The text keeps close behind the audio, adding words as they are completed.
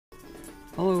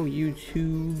Oh,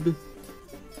 YouTube.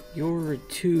 You're a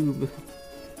tube.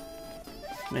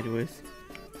 Anyways.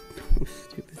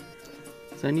 Stupid.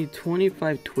 So I need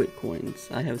 25 twit coins.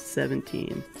 I have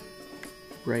 17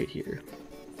 right here.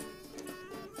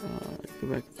 Go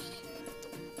back.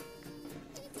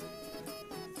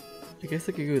 I guess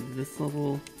I could go to this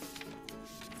level.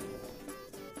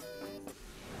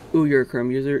 Ooh, you're a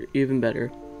Chrome user. Even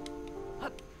better.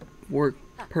 Work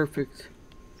perfect.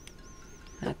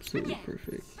 Absolutely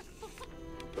perfect.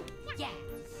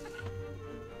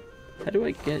 How do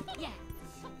I get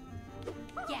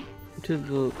to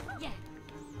the...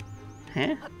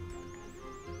 Huh?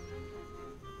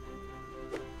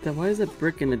 Then why is that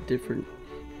brick in a different...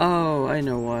 Oh, I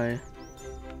know why.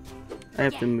 I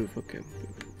have to move. Okay.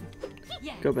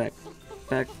 Go back.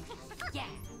 Back.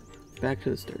 Back to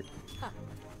the start.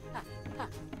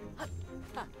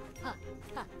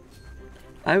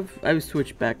 I've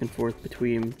switched back and forth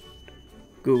between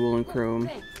Google and Chrome.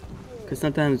 Because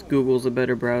sometimes Google's a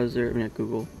better browser. I mean, not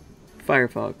Google.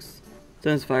 Firefox.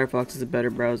 Sometimes Firefox is a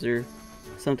better browser.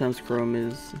 Sometimes Chrome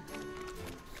is.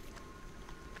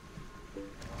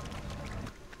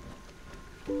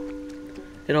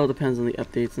 It all depends on the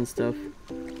updates and stuff.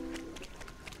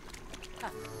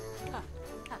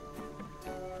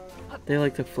 They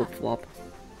like to flip-flop.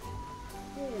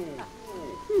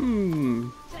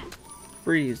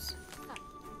 Freeze.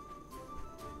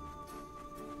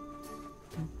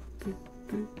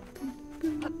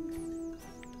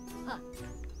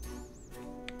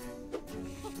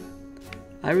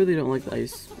 I really don't like the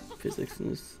ice physics in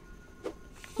this.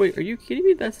 Wait, are you kidding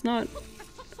me? That's not...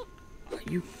 Are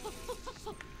you...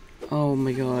 Oh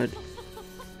my god.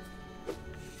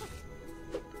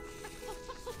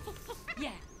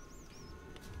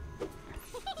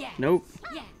 Nope.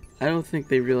 I don't think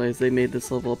they realized they made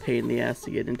this level a pain in the ass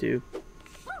to get into.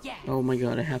 Oh my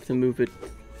god, I have to move it.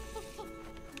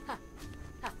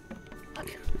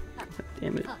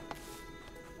 Damn it.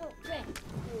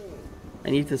 I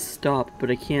need to stop,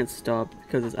 but I can't stop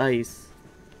because it's ice.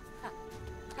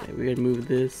 Okay, we gotta move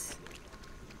this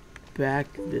back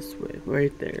this way,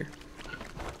 right there.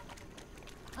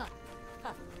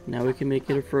 Now we can make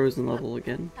it a frozen level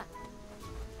again.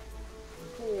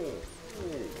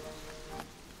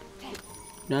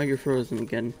 Now you're frozen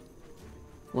again.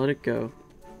 Let it go.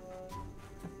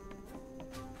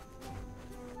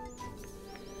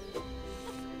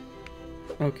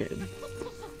 Okay.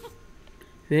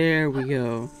 There we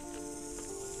go.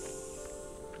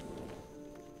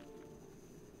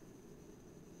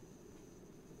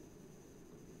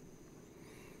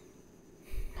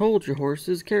 Hold your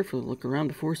horses. Carefully look around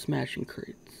before smashing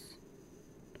crates.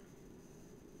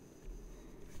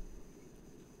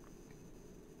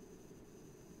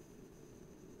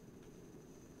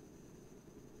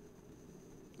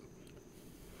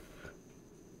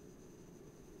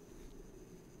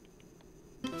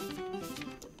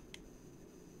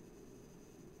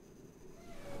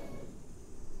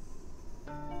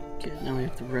 Okay, now we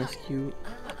have to rescue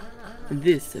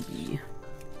this bee.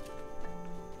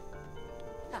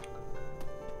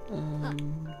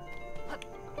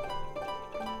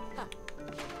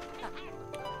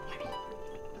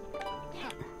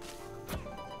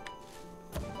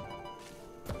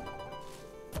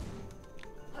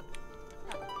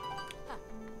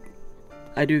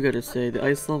 I do gotta say, the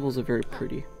ice levels are very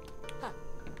pretty.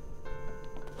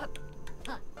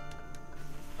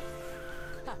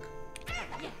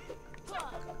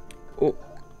 Oh.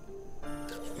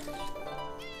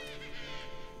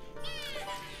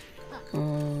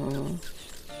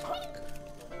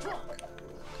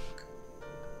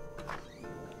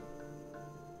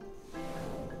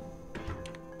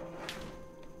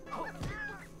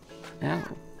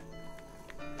 Ow.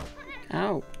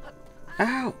 Ow.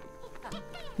 Ow.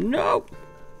 No.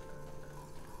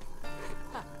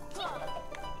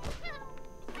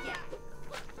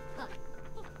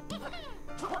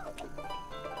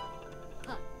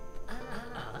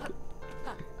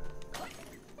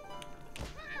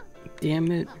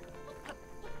 Damn it.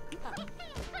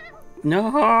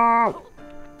 No!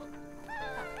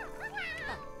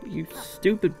 You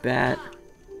stupid bat.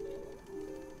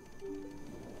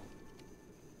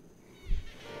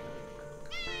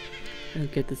 I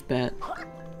don't get this bat.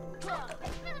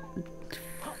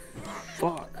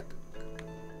 Fuck.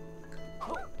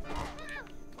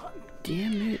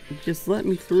 Damn it. Just let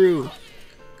me through.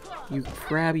 You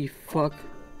crabby fuck.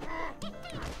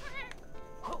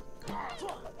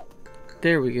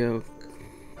 There we go.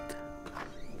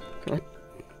 God.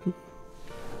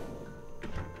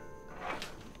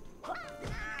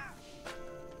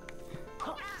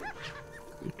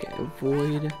 Okay,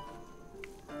 avoid.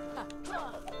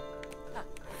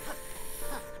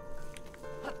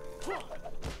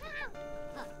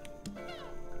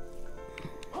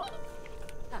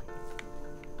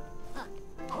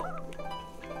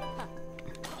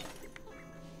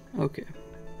 Okay.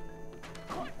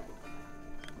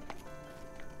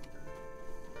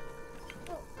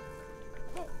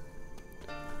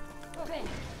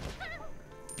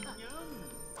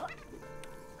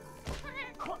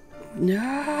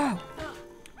 No!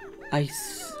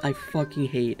 I fucking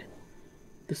hate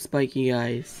the spiky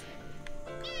eyes.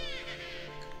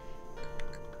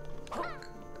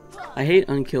 I hate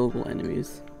unkillable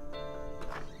enemies.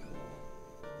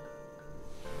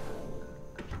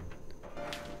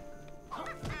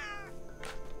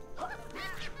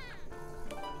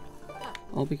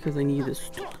 All because I need the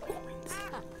stupid coins.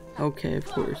 Okay, of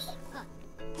course.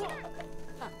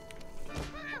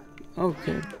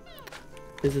 Okay.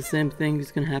 Is the same thing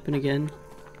just gonna happen again?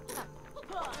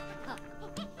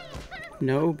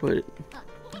 No, but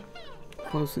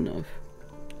close enough.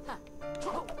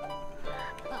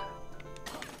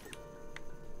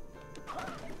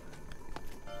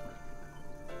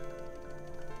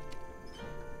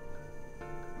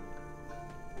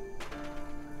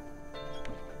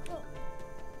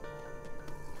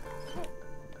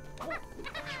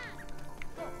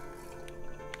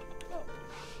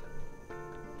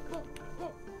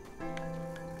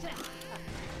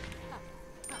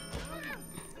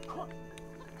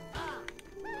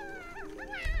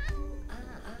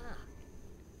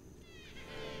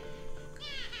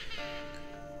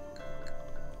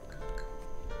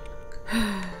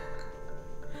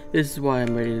 This is why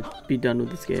I'm ready to be done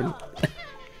with this game.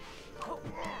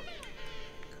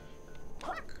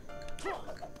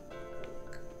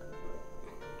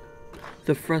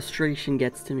 The frustration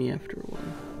gets to me after a while.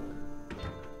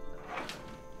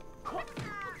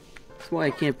 That's why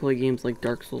I can't play games like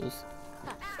Dark Souls.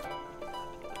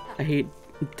 I hate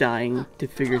dying to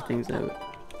figure things out.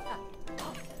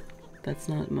 That's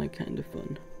not my kind of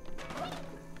fun.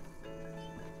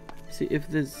 See, if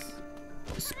this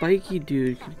spiky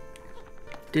dude could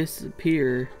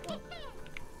disappear.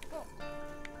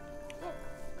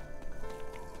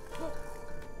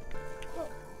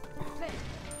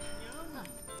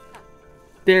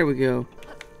 There we go.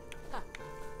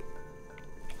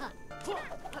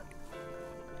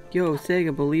 Yo,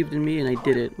 Sega believed in me and I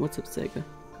did it. What's up, Sega?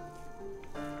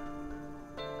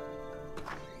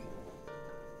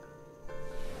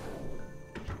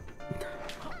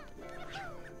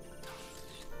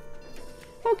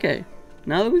 Okay,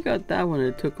 now that we got that one,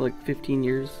 it took like 15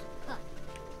 years.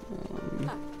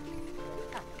 Let's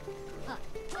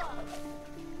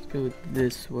go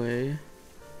this way.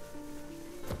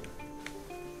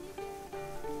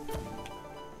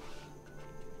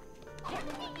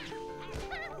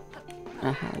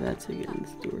 Aha, that's how you get in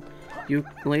this door. You,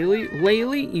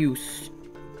 Laylee, you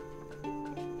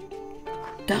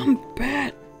dumb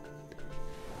bat!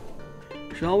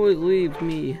 She always leaves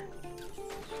me.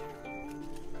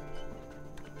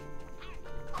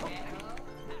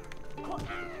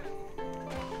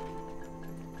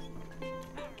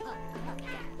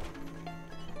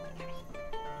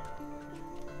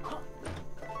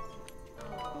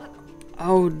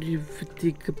 Oh,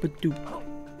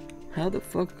 how the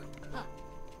fuck?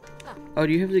 Oh,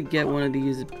 do you have to get one of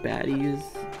these baddies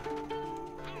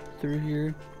through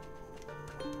here?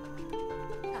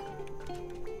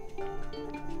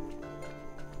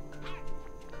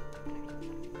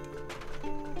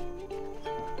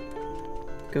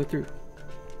 Go through.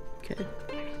 Okay.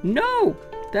 No!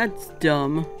 That's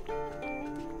dumb.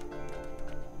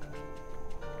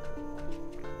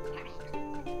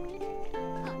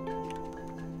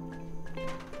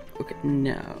 Okay,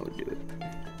 now do it.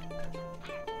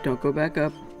 Don't go back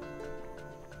up.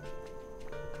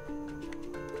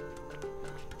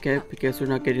 Okay, I guess we're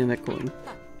not getting that coin.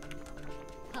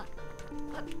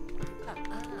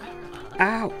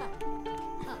 Ow!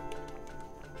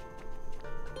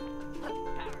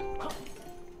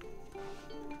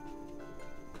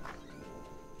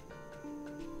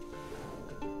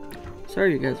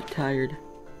 Sorry you guys are tired.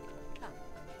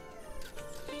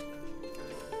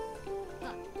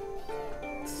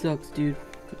 Sucks, dude.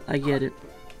 I get it.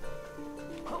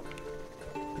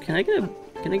 Can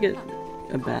I get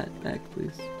a bat back,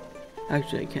 please?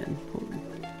 Actually, I can. Hold on.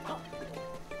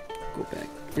 Go back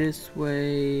this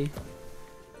way.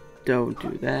 Don't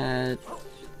do that.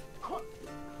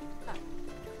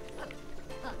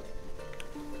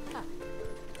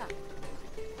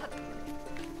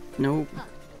 Nope.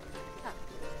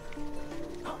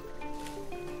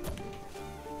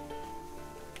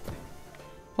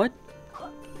 What?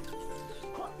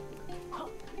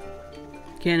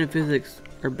 Canon physics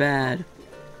are bad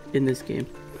in this game.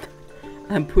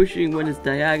 I'm pushing when it's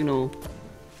diagonal.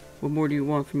 What more do you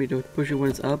want from me to push it when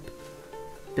it's up?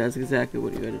 That's exactly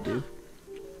what you gotta do.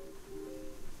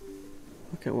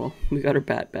 Okay, well, we got our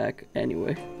bat back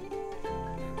anyway.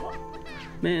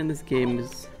 Man, this game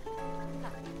is...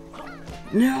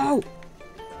 No!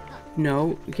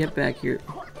 No, get back here.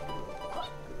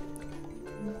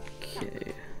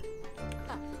 Okay.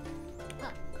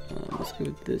 Let's go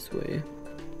this way.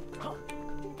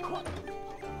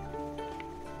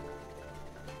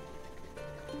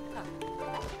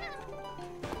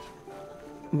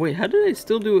 Wait, how did I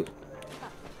still do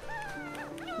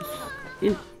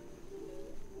it?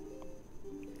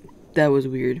 That was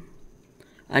weird.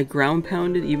 I ground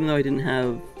pounded even though I didn't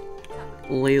have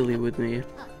Laylee with me.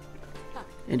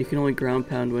 And you can only ground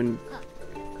pound when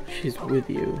she's with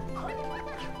you.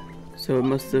 So it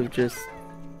must have just...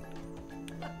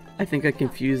 I think I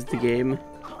confused the game.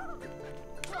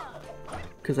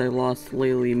 Because I lost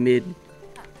Laylee mid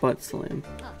butt slam.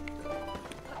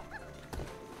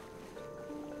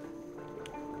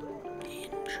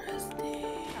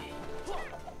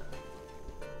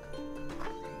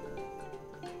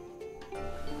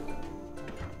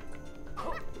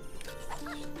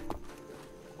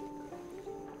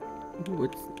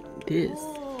 What's this?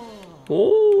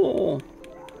 Oh!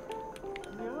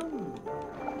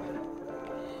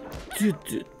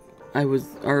 Dude, I was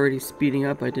already speeding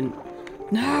up. I didn't.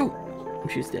 No!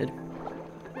 She's dead.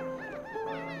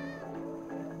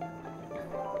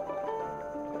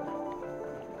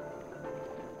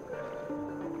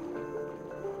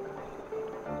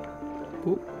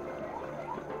 Oh.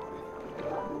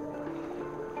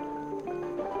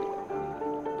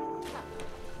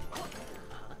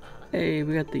 Hey,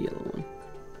 we got the yellow one.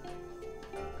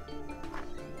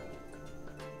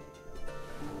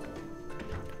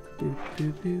 Boop,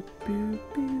 boop, boop, boop,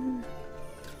 boop.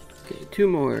 Okay, 2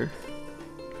 more.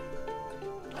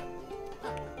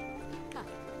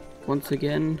 Once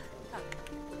again,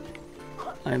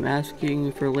 I'm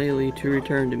asking for Laylee to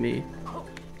return to me.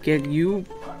 Get you...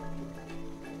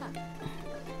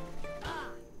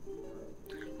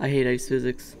 I hate ice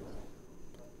physics.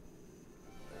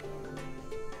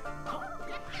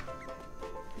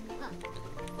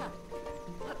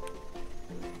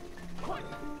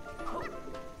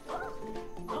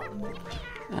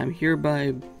 I'm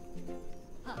hereby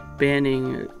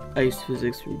banning ice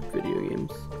physics from video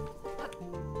games.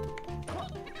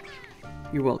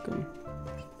 You're welcome.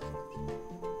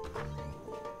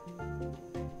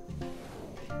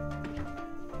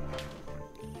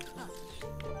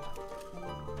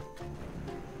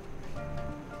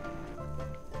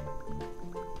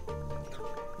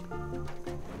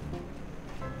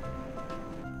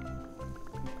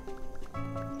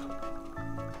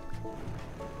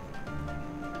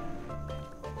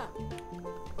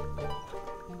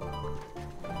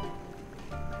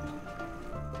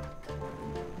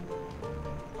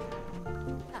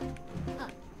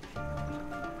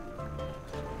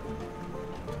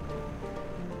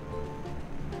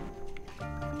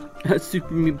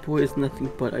 Super Meat Boy is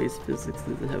nothing but ice physics.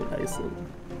 Doesn't have an ice level.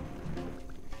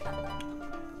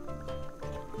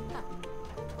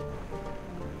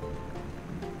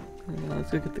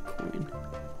 Let's go get the coin.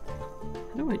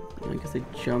 How do I guess I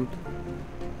jump.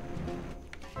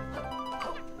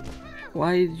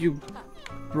 Why did you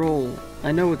roll?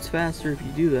 I know it's faster if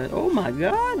you do that. Oh my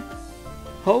god!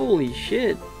 Holy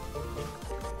shit!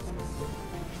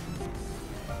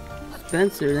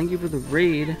 Spencer, thank you for the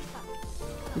raid.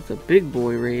 It's a big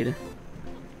boy raid.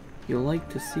 You'll like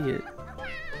to see it.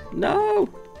 No!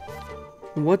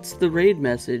 What's the raid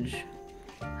message?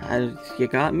 You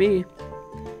got me.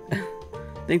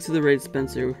 Thanks for the raid,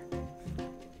 Spencer.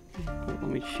 Let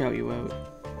me shout you out.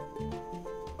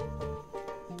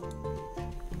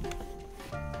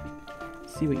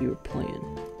 See what you were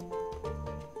playing.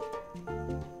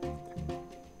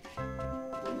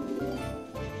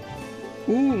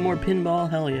 Ooh, more pinball?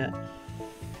 Hell yeah.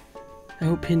 I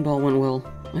hope pinball went well.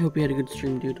 I hope you had a good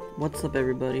stream, dude. What's up,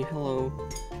 everybody? Hello.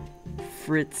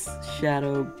 Fritz,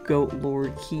 Shadow, Goat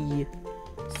Lord, Key,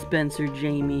 Spencer,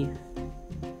 Jamie.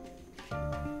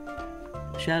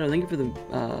 Shadow, thank you for the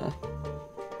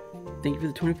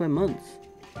 25 months.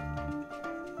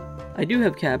 I do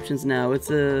have captions now.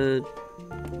 It's a...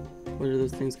 what are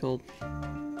those things called?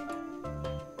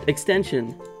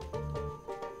 Extension.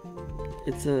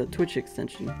 It's a Twitch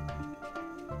extension.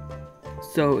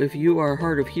 So if you are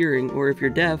hard of hearing, or if you're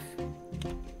deaf,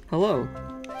 hello.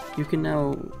 You can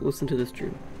now listen to the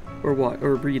stream. Or watch,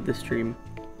 or read the stream,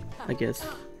 I guess.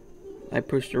 I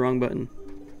pushed the wrong button.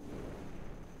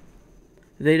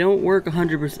 They don't work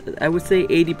 100%. I would say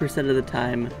 80% of the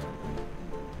time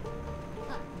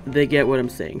they get what I'm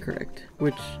saying correct,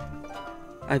 which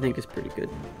I think is pretty good.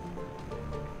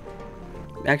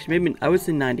 Actually, maybe I would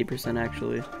say 90%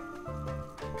 actually.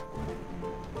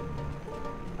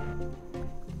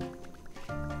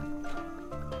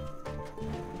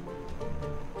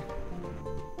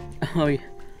 Oh yeah.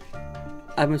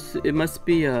 It must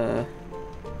be an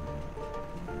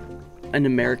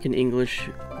American English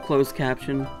closed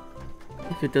caption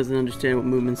if it doesn't understand what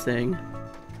Moomin's saying.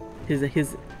 His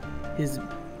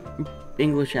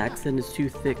English accent is too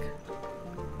thick.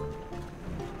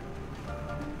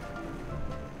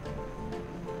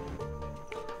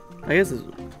 I guess it's,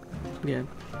 yeah,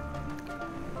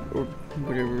 or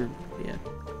whatever. Yeah,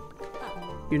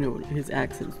 you know, his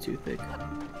accent's too thick.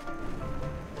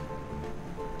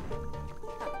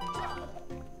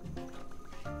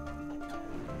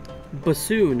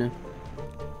 Bassoon.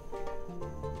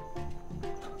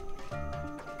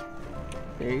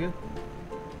 There you go.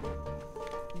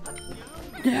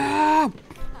 Yeah!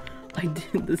 I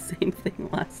did the same thing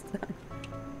last time.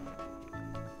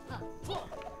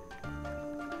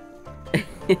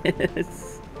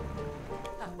 Yes.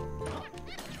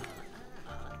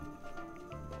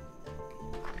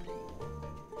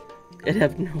 I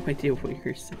have no idea what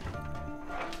you're saying.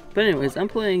 But anyways, I'm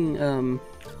playing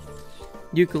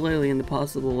ukulele in the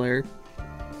possible lair.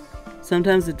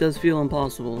 Sometimes it does feel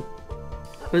impossible,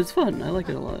 but it's fun. I like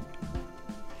it a lot.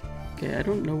 Okay, I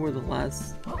don't know where the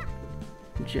last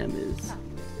gem is.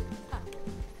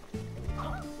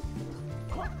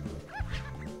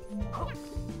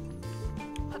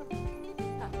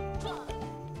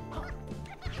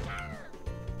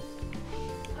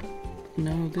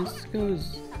 No, this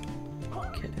goes...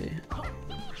 Okay.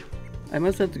 I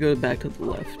must have to go back to the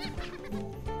left.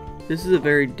 This is a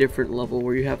very different level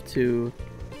where you have to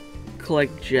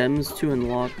collect gems to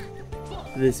unlock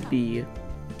this bee.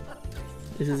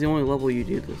 This is the only level you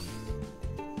do this.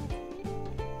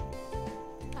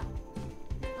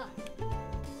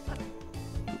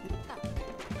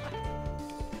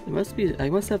 It must be... I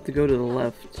must have to go to the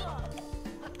left.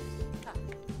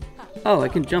 Oh, I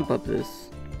can jump up this.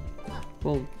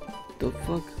 Well, the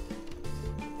fuck?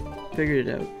 Figured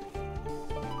it out.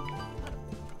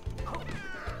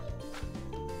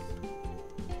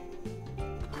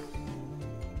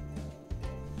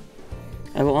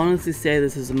 I will honestly say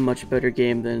this is a much better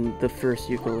game than the first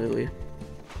ukulele.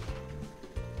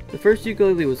 The first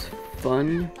ukulele was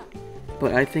fun,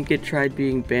 but I think it tried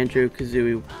being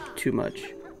Banjo-Kazooie too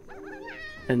much.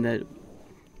 And that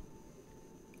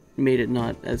made it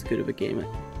not as good of a game.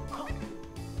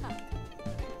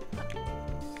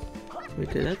 Wait,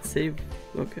 did that save?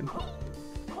 Okay.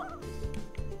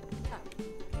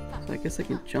 So I guess I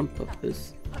can jump up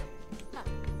this.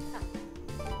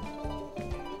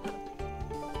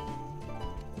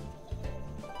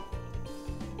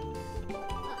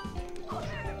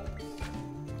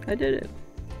 I did it.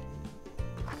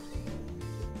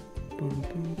 Boom,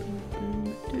 boom, boom,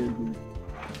 boom, boom.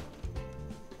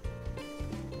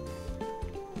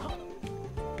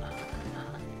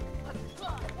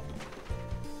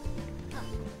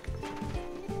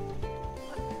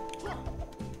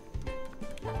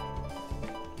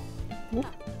 Whoop.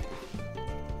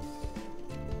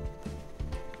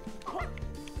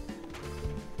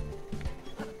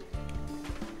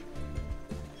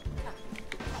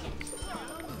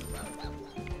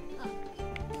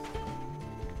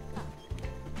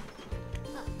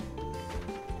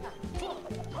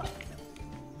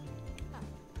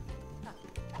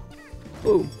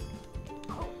 Oh.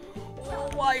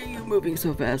 Why are you moving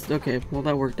so fast? Okay, well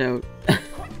that worked out.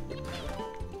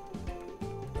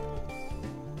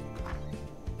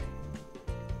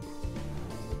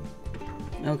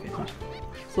 Okay,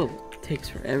 this level takes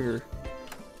forever,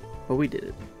 but we did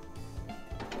it.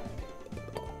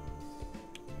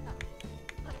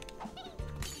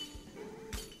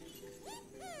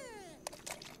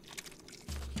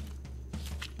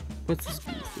 What's this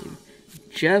bee's name?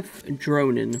 Jeff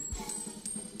Dronin.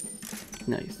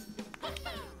 Nice.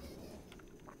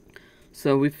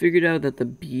 So we figured out that the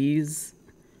bees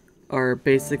are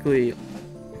basically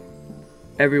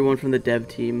everyone from the dev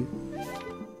team.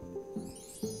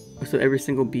 So every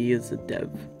single bee is a dev.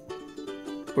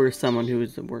 Or someone who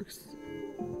works.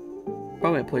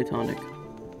 Probably a Platonic.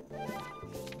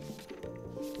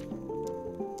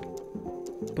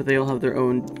 But they all have their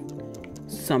own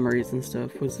summaries and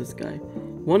stuff. What's this guy?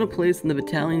 Won a place in the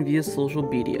battalion via social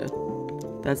media.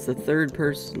 That's the third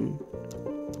person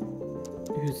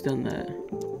who's done that.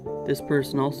 This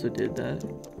person also did that.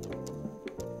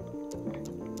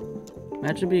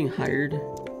 Imagine being hired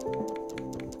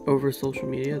over social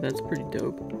media. That's pretty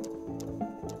dope.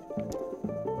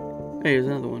 Hey, here's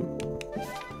another one.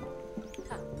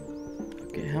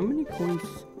 Okay, how many coins?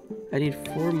 I need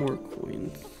 4 more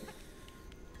coins.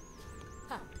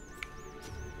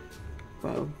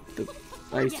 Wow, the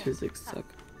ice physics suck.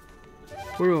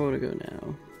 Where do I want to go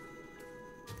now?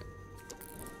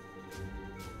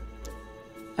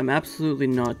 I'm absolutely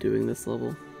not doing this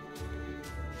level.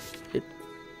 It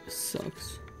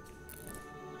sucks.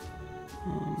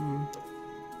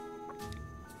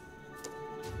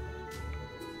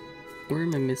 Where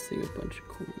am I missing a bunch of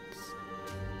coins?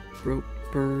 Rope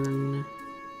burn.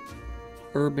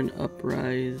 Urban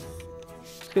uprise.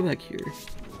 Let's go back here.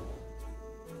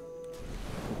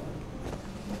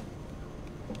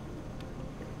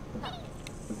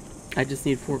 I just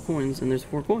need 4 coins, and there's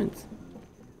 4 coins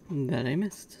that I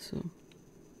missed, so.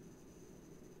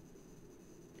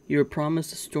 You were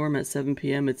promised a storm at 7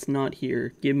 p.m. It's not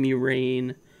here. Give me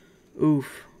rain.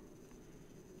 Oof.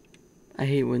 I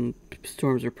hate when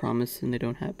storms are promised and they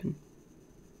don't happen.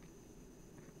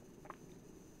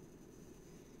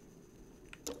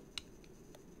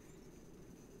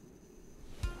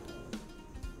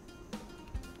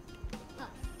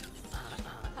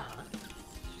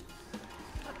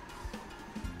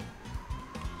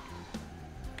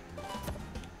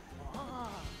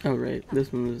 Oh right,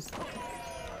 this one was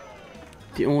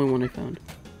the only one I found.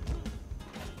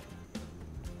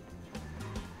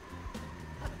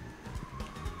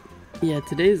 Yeah,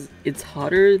 it's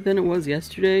hotter than it was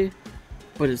yesterday,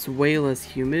 but it's way less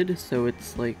humid, so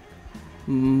it's like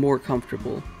more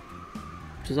comfortable,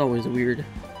 which is always weird.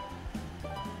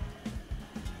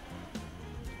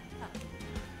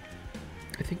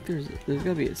 I think there's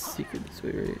gotta be a secret this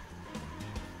way, right?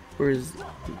 Or is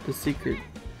the secret?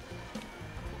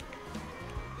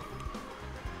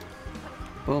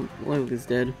 Well, Laylee's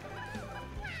dead.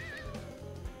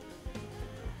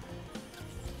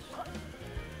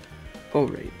 Oh,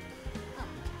 right.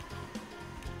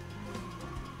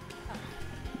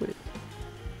 Wait.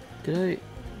 Did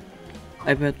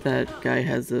I bet that guy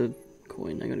has a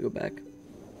coin. I'm gonna go back.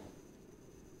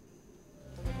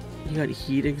 You got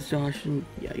heat exhaustion?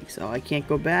 Yikes. Oh, I can't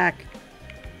go back.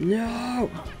 No!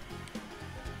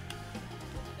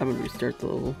 I'm gonna restart the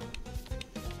level.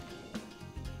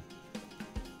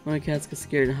 My cats get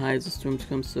scared and hide as the storms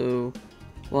come, so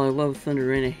while I love Thunder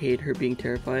Rain, I hate her being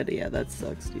terrified. Yeah, that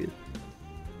sucks, dude.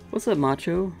 What's up,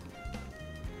 Macho?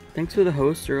 Thanks for the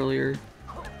host earlier.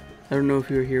 I don't know if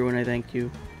you were here when I thanked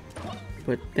you,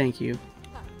 but thank you.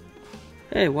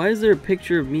 Hey, why is there a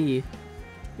picture of me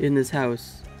in this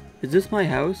house? Is this my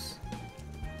house?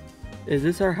 Is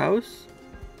this our house?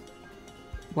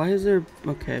 Why is there...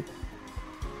 Okay.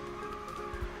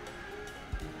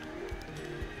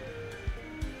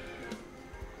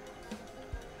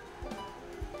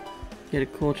 He had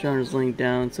a cold shower and is laying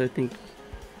down, so I think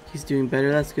he's doing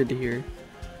better. That's good to hear.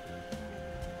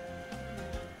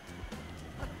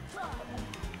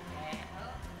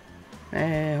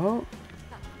 Hey, ho.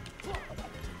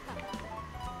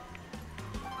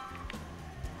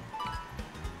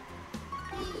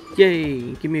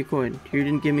 Yay! Give me a coin. You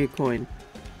didn't give me a coin.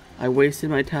 I wasted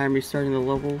my time restarting the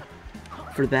level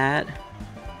for that.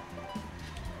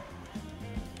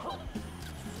 I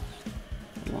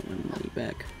want my money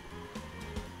back.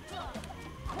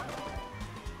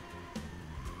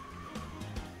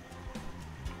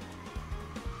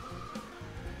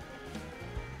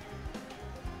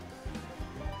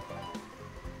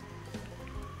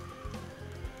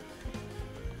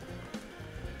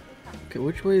 Okay,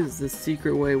 which way is the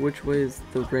secret way? Which way is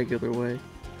the regular way?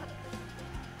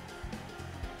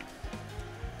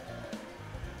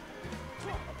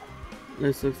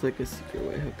 This looks like a secret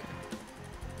way, okay.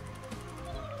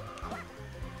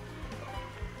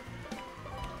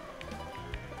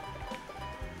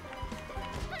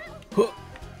 Huh.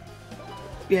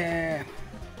 Yeah!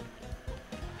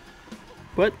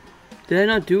 What? Did I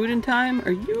not do it in time?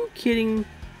 Are you kidding?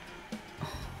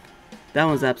 Oh, that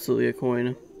one's absolutely a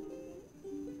coin.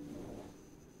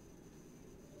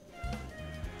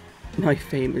 My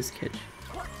famous catch.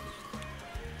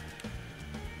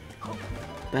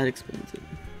 That explains it.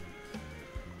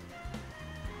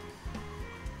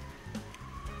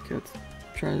 Okay, let's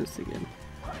try this again.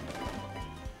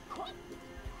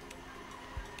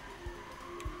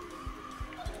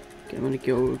 Okay, I'm gonna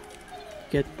go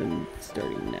get them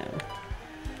starting now.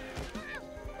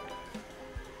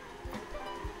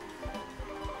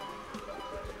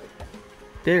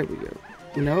 There we go.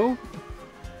 No?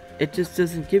 It just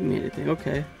doesn't give me anything.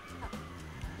 Okay.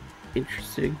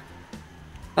 Interesting.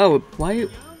 Oh, why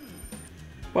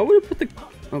would it put the...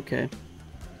 Okay.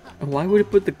 Why would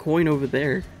it put the coin over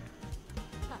there?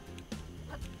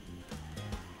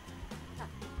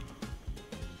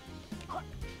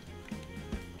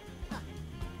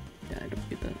 Yeah, I don't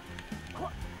get that.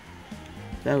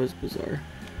 That was bizarre.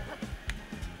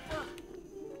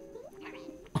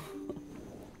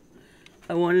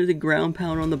 I wanted to ground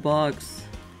pound on the box.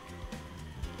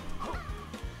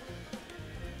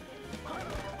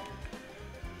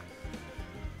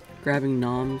 grabbing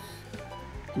noms.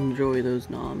 Enjoy those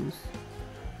noms.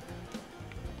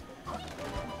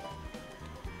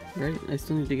 Right? I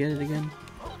still need to get it again.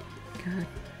 God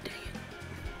dang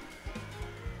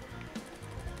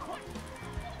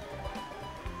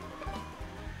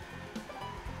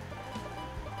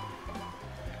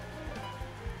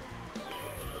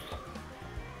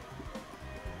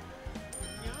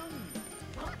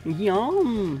it.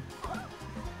 Yum!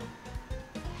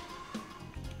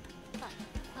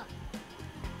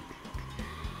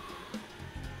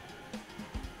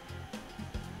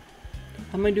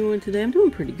 How am I doing today? I'm doing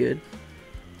pretty good.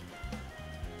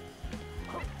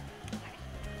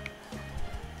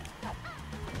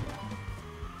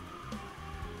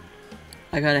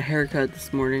 I got a haircut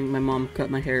this morning. My mom cut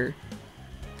my hair.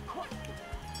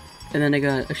 And then I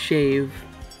got a shave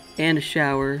and a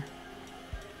shower.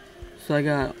 So I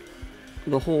got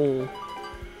the whole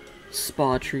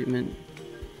spa treatment,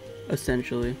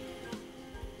 essentially.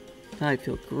 I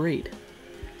feel great.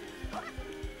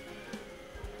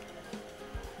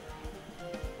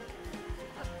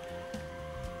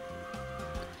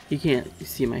 You can't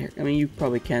see my hair. I mean, you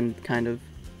probably can, kind of.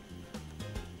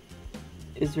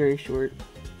 It's very short.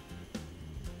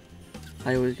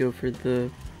 I always go for the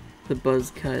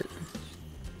buzz cut.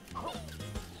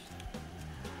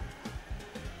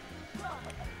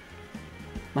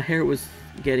 My hair was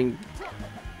getting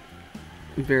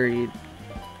very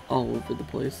all over the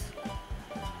place.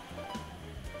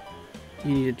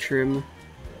 You need a trim.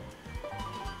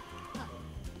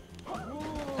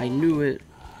 I knew it.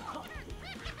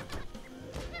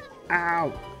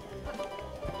 Ow!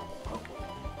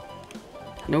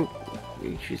 Nope.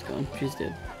 She's gone. She's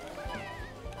dead.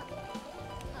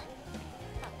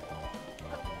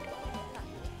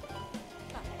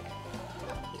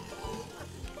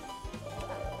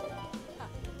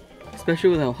 Especially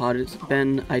with how hot it's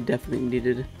been, I definitely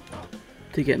needed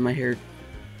to get my hair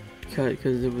cut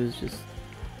because it was just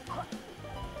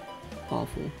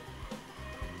awful.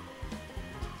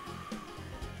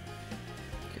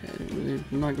 Okay,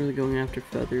 I'm not really going after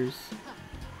feathers.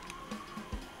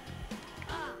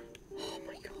 Oh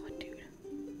my god, dude.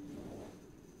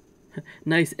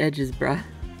 Nice edges, bruh.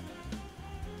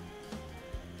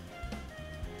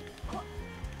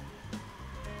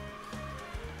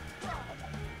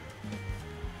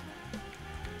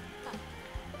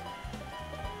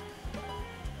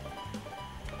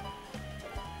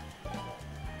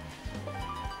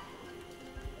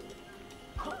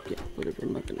 Yeah, whatever,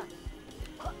 I'm not gonna...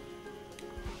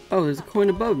 Oh, there's a coin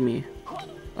above me.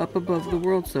 Up above the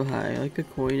world so high, like a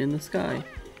coin in the sky.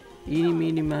 Eeny,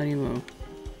 meeny, miny, mo.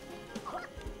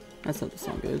 That's how the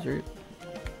song goes, right?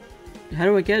 How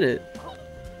do I get it?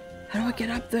 How do I get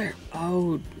up there?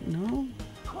 Oh, no?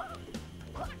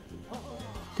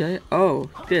 Did I? Oh,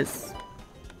 this.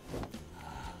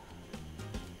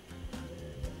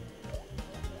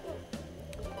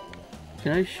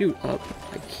 Can I shoot up?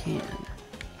 I can.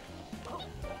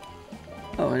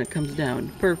 Oh, and it comes down.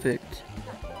 Perfect.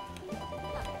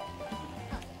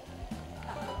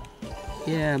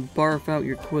 Yeah, barf out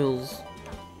your quills.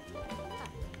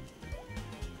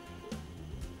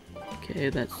 Okay,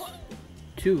 that's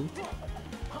 2.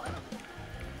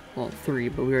 Well, 3,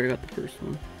 but we already got the first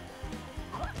one.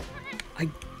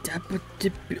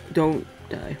 Don't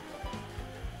die.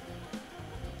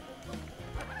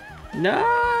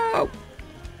 No!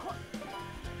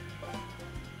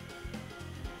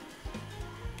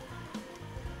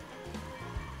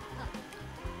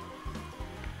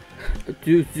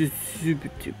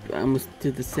 I almost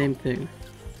did the same thing.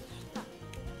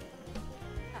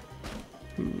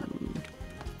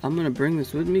 I'm gonna bring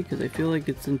this with me because I feel like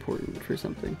it's important for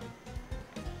something.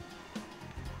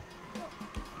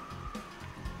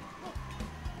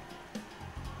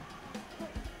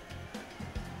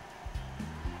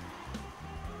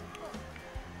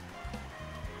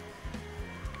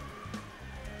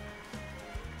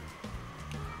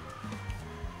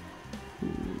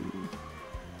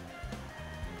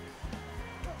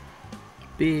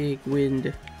 Big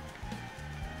wind.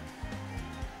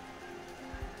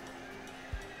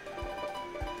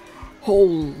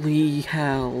 Holy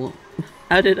hell.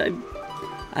 How did I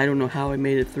don't know how I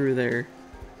made it through there.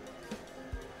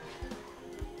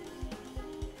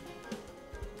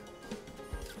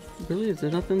 Really? Is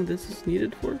there nothing this is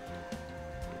needed for?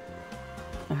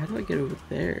 Oh, how do I get over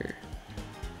there?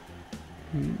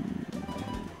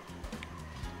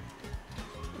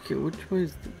 Okay, which way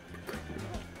is the...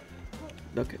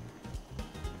 Okay.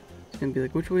 It's gonna be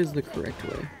like, which way is the correct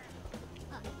way?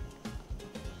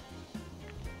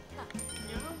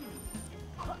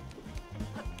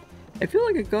 I feel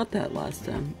like I got that last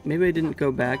time. Maybe I didn't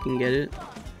go back and get it.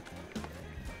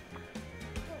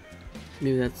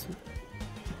 Maybe that's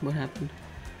what happened.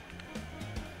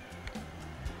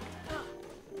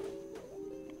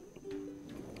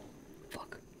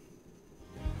 Fuck.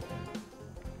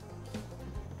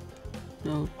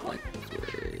 No, like this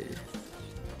way.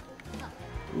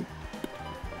 Oop.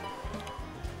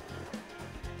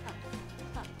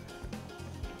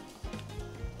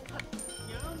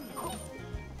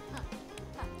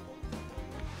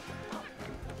 I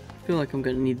feel like I'm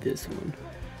gonna need this one.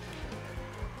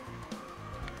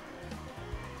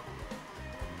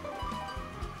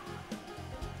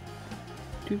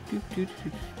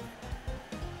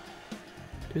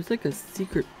 There's like a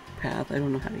secret path. I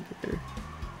don't know how to get there.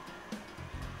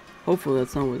 Hopefully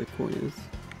that's not where the coin is.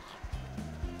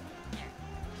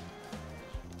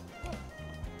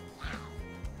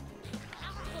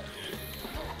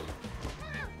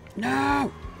 No!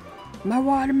 My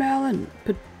watermelon!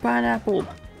 Pineapple!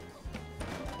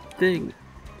 Thing.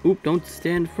 Oop, don't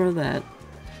stand in front of that.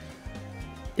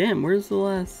 Damn, where's the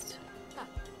last?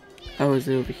 Oh, is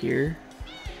it over here?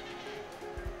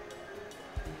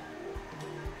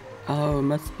 Oh, it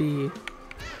must be...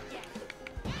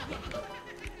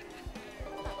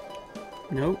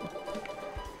 Nope.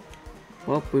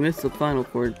 Well, we missed the final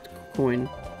coin.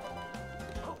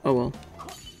 Oh well.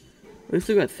 At least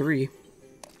we got 3.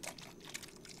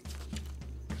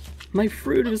 My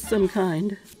fruit of some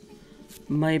kind.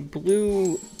 My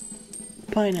blue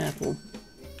pineapple.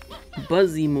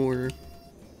 Buzzy mortar.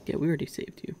 Yeah, we already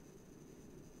saved you.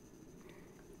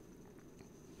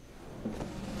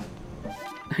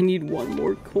 I need one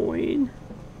more coin.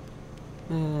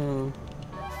 I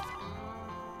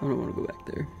don't want to go back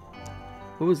there.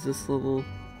 What was this level?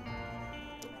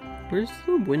 Where's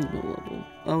the windmill level?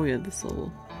 Oh yeah, this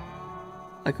level.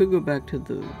 I could go back to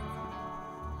the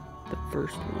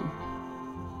first one.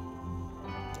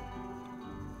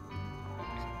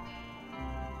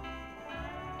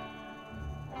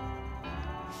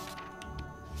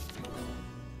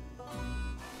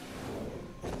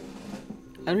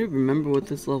 I don't even remember what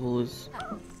this level is.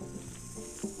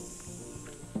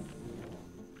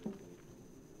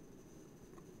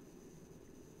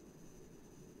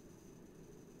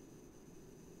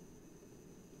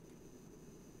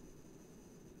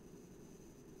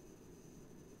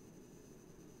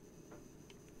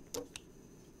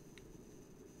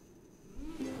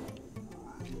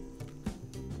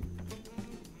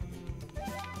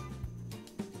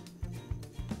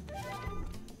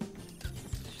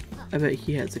 I bet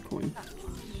he has a coin.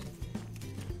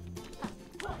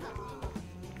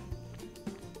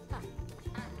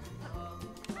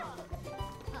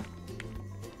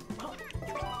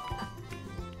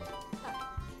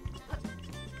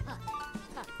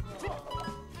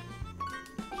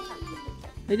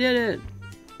 I did it!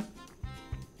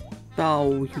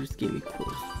 Oh, he just gave me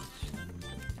close.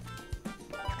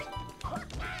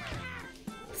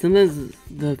 Sometimes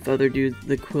the other dudes,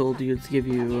 the quill dudes, give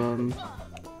you,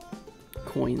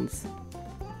 coins.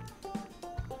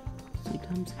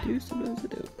 Sometimes I do, sometimes I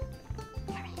don't.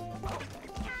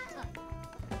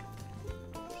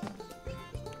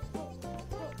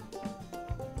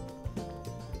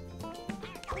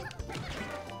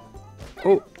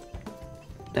 Oh!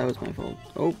 That was my fault.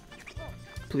 Oh!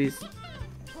 Please.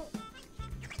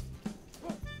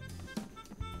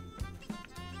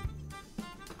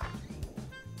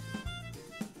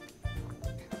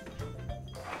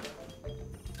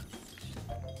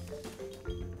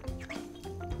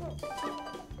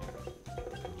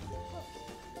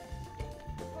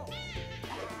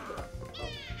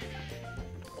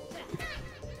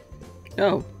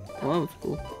 Oh, well, that was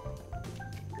cool.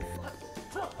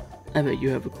 I bet you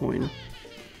have a coin,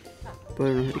 but I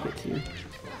don't know how to get to you.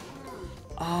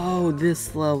 Oh,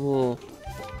 this level.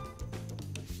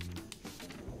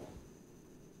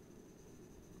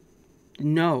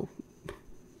 No.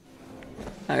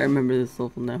 I remember this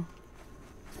level now.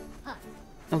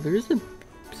 Oh, there's a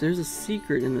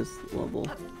secret in this level.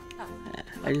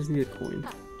 I just need a coin.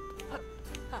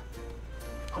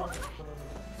 Let's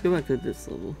go back to this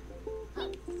level.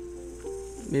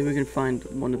 Maybe we can find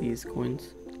one of these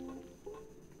coins.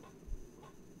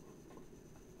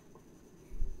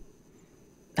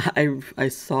 I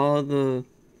saw that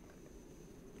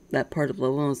part of the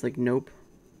level and I was like, nope,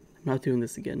 I'm not doing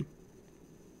this again.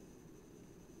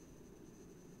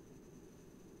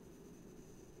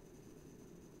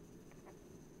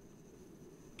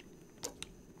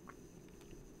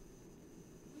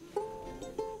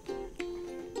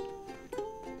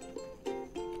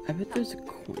 I bet there's a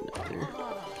coin up there.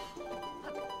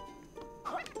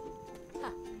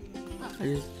 I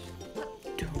just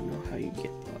don't know how you get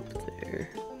up there.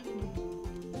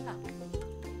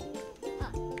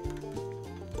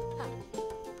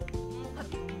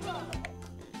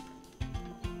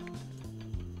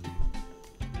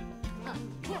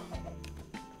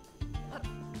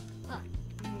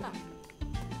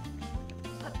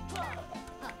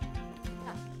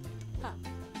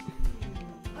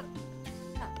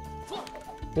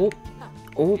 Oh,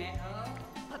 oh.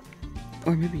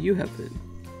 Or maybe you have it.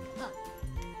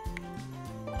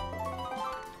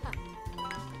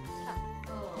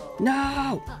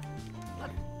 No!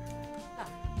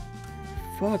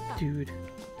 Fuck, dude.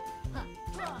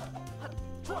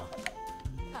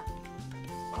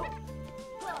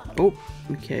 Oh,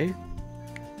 okay.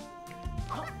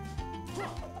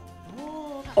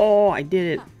 Oh, I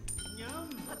did it.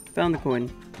 Found the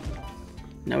coin.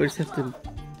 Now we just have to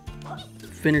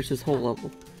finish this whole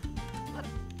level.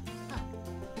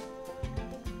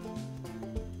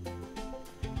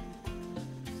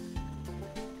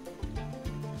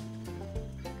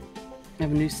 I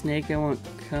have a new snake I want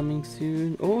coming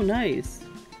soon. Oh, nice.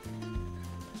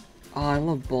 Oh, I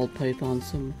love ball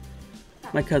pythons.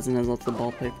 My cousin has lots of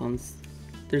ball pythons.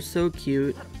 They're so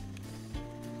cute.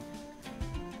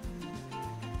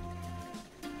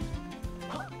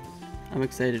 I'm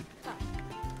excited.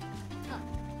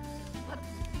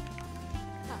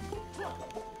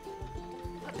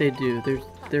 They do.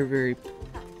 They're very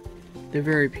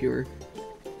pure.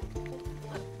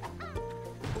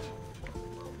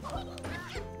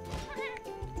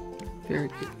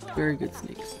 Very good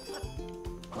snakes.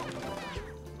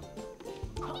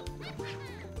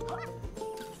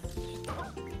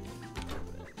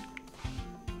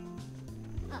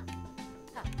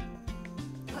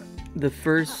 The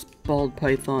first bald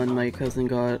python my cousin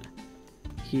got,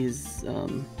 he's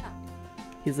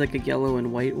like a yellow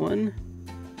and white one,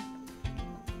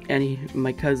 and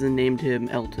my cousin named him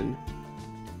Elton,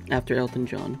 after Elton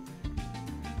John.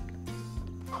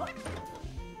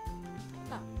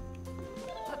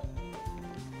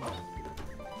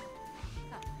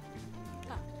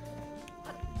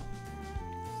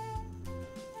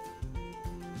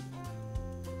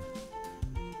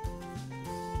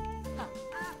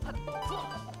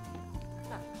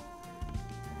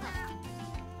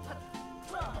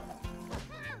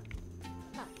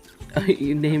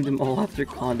 You named them all after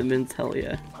condiments, hell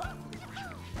yeah.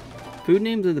 Food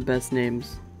names are the best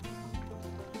names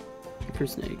for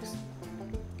snakes.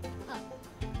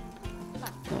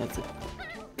 Oh, that's it.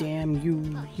 Damn you.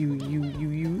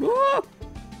 Ah!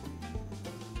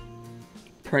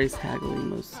 Price haggling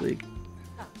mostly.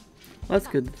 Well, that's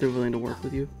good that they're willing to work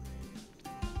with you.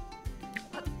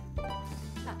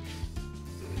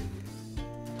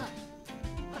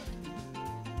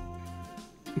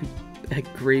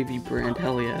 That gravy brand,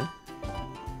 hell yeah.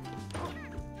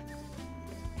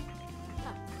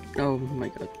 Oh my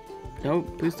god. No,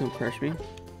 please don't crush me.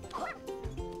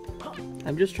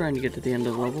 I'm just trying to get to the end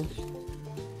of the level.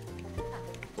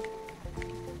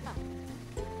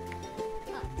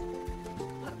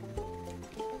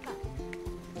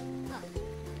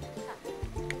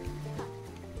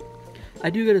 I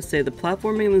do gotta say, the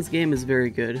platforming in this game is very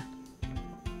good.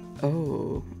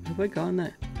 Oh, have I gotten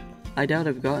that? I doubt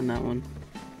I've gotten that one.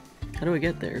 How do I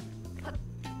get there?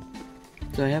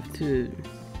 So I have to...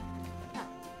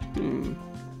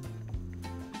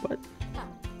 What?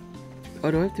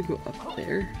 Oh, do I have to go up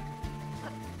there?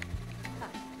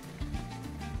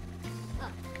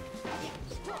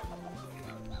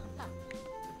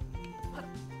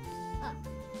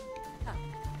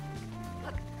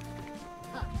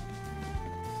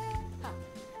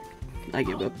 I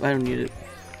give up. I don't need it.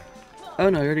 Oh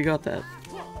no, I already got that.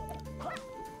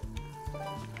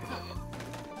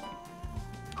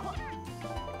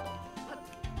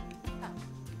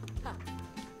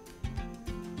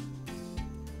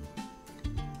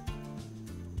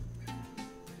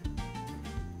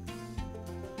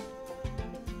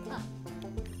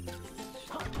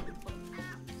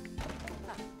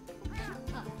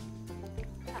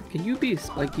 Can you be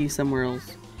spiky somewhere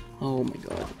else? Oh my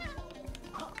god.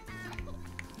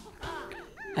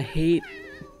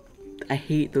 I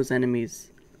hate those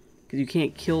enemies. Because you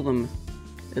can't kill them.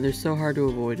 And they're so hard to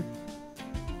avoid.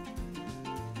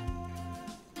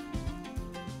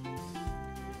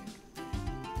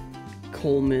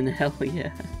 Coleman, hell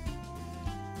yeah.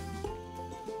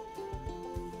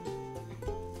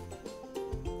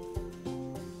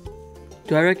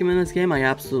 Do I recommend this game? I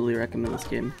absolutely recommend this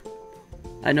game.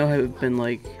 I know I've been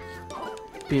like,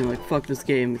 being like, fuck this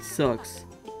game, it sucks.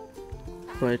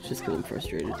 But it's just because I'm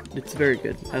frustrated. It's very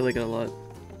good. I like it a lot.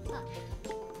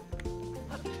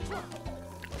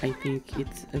 I think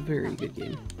it's a very good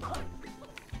game.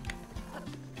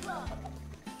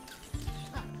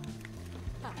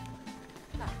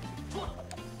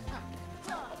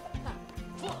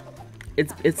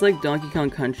 It's like Donkey Kong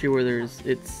Country where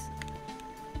it's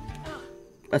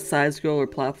a side-scroller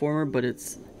platformer, but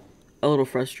it's a little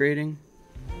frustrating.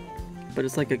 But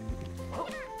it's like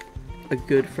a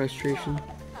good frustration.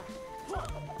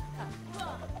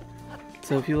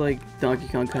 So if you like Donkey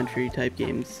Kong Country type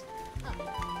games,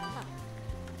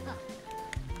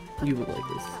 you would like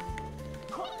this.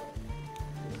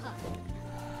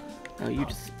 Oh, you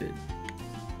just spit.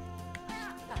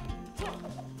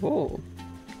 Whoa.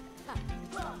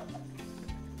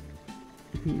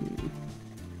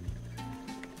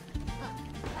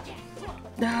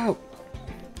 No!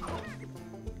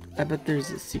 I bet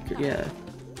there's a secret, yeah.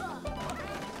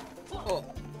 Oh.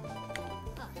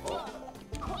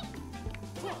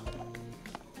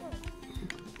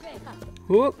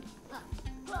 Whoop!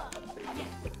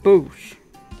 Boosh!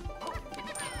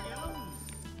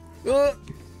 Oh.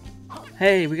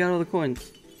 Hey, we got all the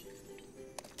coins.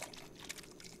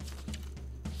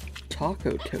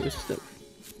 Taco toast?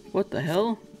 What the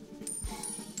hell?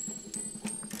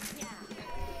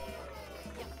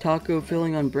 Taco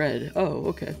filling on bread. Oh,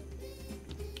 okay.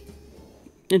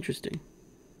 Interesting.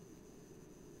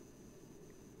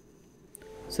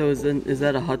 So is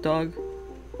that a hot dog?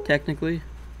 Technically?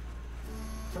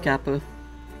 Kappa.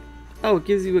 Oh, it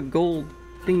gives you a gold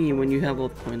thingy when you have all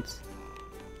the coins.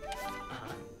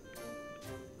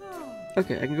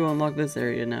 Okay, I can go unlock this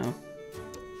area now.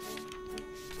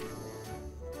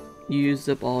 You used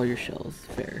up all your shells.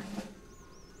 Fair.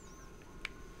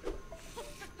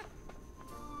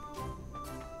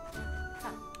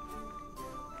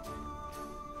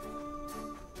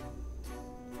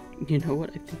 You know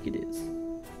what? I think it is.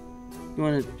 You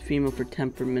want a female for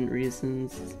temperament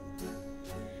reasons.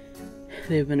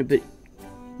 They have been a bit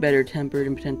better tempered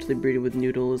and potentially breeding with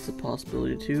Noodle is a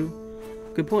possibility too.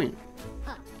 Good point.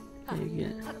 There you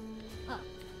get.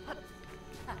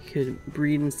 You could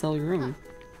breed and sell your own.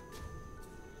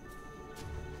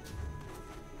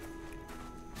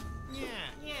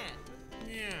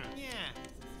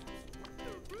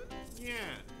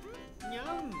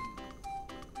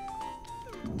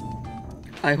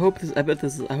 I hope this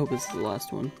is the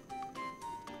last one.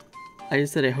 I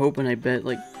just said I hope and I bet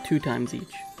like 2 times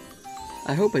each.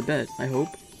 I hope, I bet, I hope.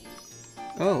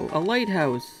 Oh, a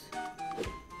lighthouse!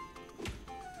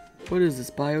 What is this,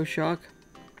 BioShock?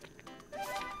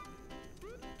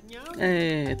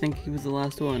 Hey, I think he was the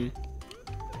last one.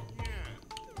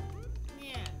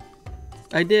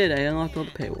 I did, I unlocked all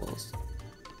the paywalls.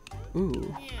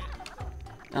 Ooh.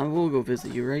 I will go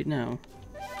visit you right now.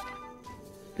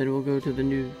 Then we'll go to the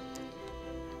new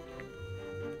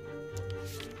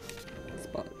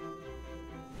spot.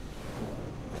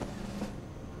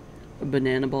 A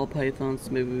banana ball python, so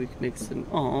maybe we can make some.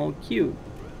 Oh, cute.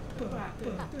 We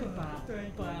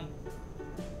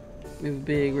have a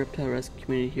big reptile rescue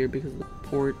community here because of the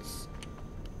ports.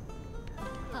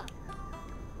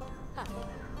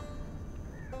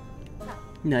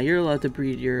 Now you're allowed to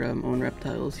breed your own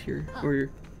reptiles here, or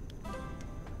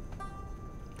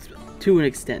to an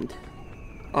extent.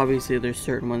 Obviously there's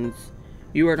certain ones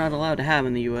you are not allowed to have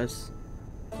in the US,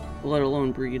 let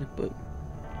alone breed, but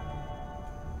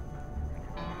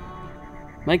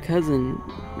my cousin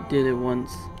did it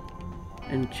once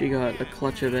and she got a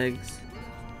clutch of eggs.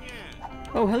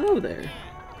 Oh, hello there.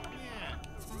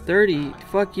 30,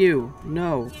 fuck you.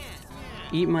 No.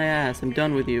 Eat my ass, I'm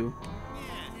done with you.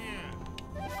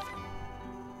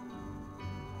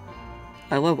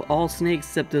 I love all snakes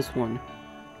except this one.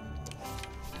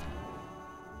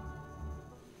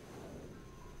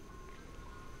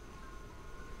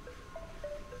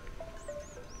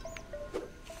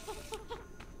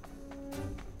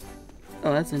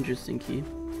 Oh, that's interesting, Key.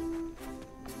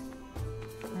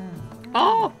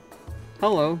 Oh!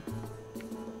 Hello.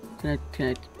 Can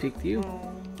I speak to you?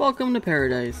 Welcome to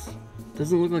paradise.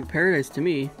 Doesn't look like paradise to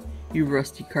me. You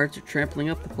rusty carts are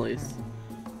trampling up the place.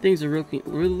 Things are really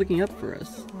looking up for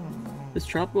us. This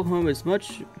tropical home is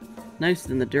much nicer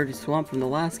than the dirty swamp from the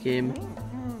last game.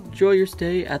 Enjoy your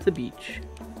stay at the beach.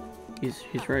 He's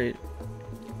right.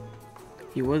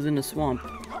 He was in a swamp.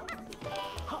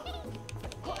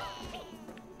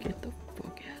 Get the fuck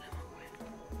out of my way.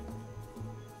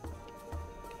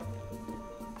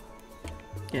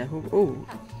 Yeah,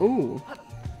 oh.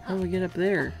 How do we get up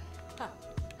there?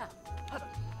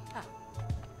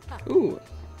 Ooh.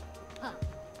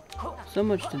 So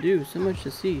much to do, so much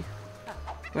to see.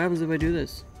 What happens if I do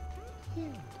this?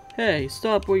 Hey,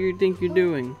 stop what you think you're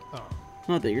doing.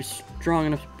 Not that you're strong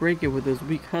enough to break it with those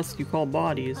weak husks you call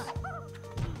bodies.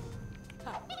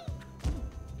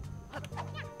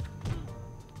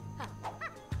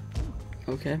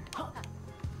 Okay.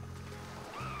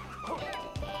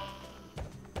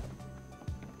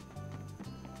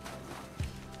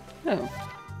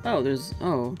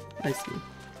 Oh, I see.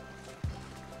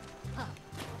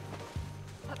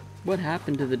 What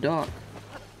happened to the dock?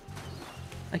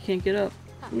 I can't get up.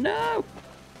 No!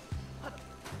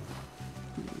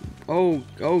 Oh,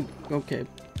 okay.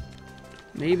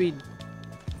 Maybe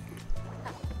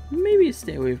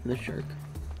stay away from the shark.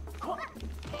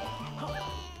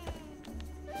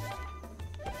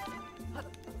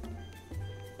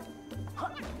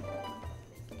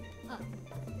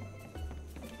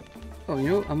 Oh, you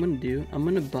know what I'm gonna do? I'm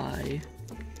gonna buy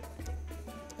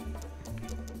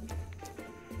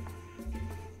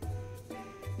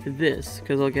this,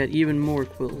 because I'll get even more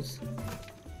quills.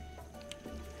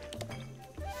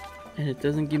 And it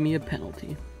doesn't give me a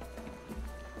penalty.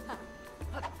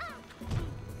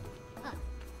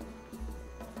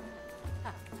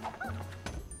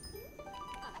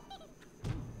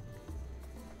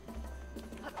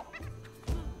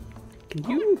 Can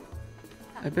you?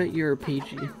 I bet you're a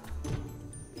pagey.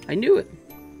 I knew it!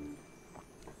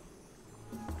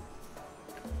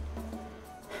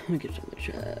 Let me get you in the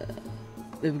chat.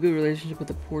 They have a good relationship with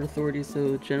the port authorities,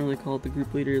 so generally called the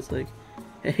group leader is like,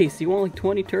 hey, so you want like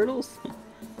 20 turtles?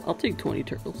 I'll take 20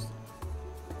 turtles.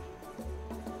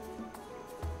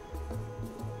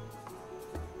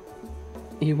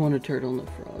 You want a turtle and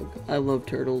a frog. I love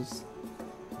turtles.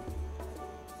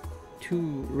 2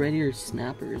 red-eared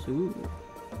snappers, ooh.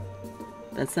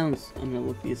 That sounds, I'm gonna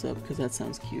look these up because that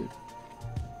sounds cute.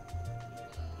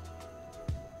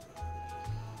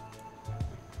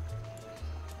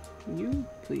 Can you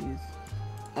please?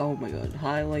 Oh my god,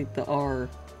 highlight the R.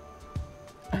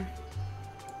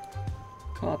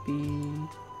 Copy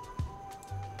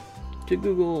to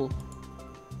Google.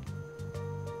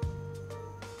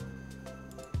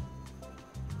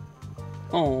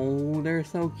 Oh, they're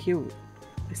so cute.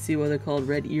 I see why they're called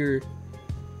red ear,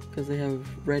 because they have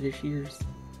reddish ears.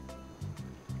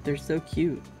 They're so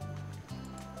cute.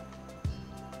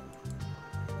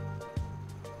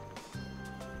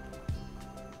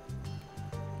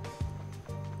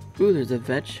 Ooh, there's a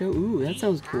vet show. Ooh, that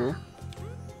sounds cool.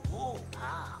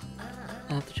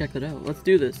 I'll have to check that out. Let's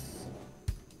do this.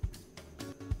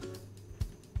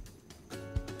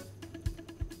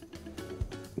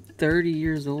 $30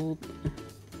 years old.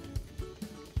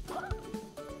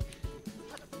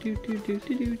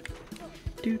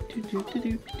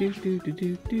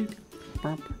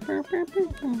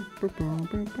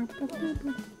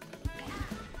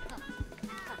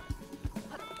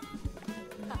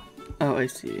 Oh, I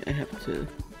see. I have to.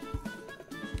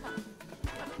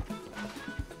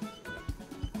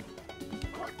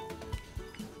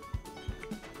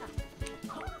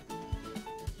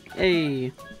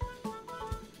 Hey.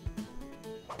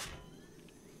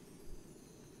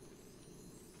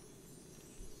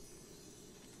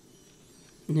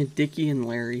 Dickie and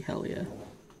Larry, hell yeah.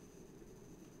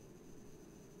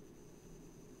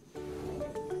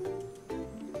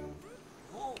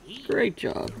 Great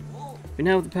job. We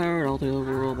now have the power to alter the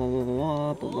world, blah blah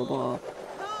blah blah blah blah.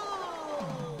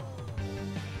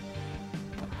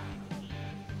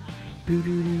 Doo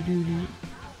doo doo doo doo.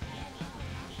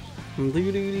 Doo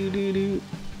doo doo doo doo.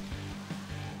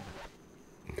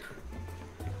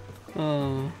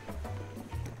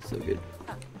 So good.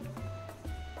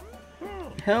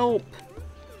 Help!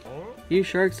 You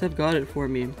sharks have got it for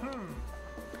me.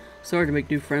 It's hard to make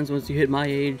new friends once you hit my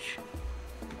age.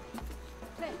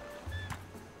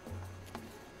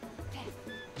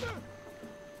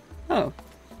 Oh.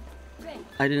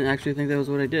 I didn't actually think that was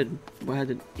what I did. What had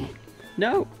to...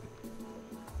 No!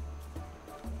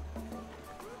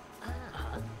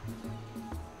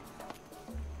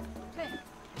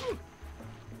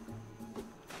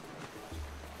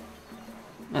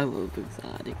 I love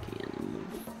exotic animals.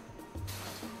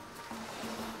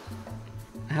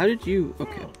 How did you...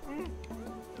 Okay.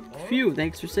 Phew,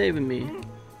 thanks for saving me.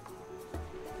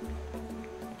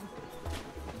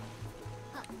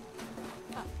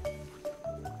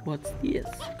 What's this?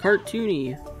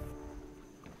 Cartoony.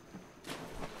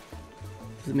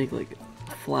 Does it make like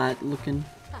flat looking?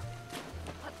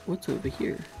 What's over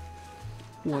here?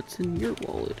 What's in your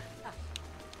wallet?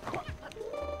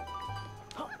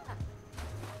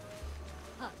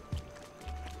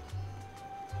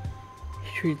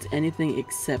 Treats anything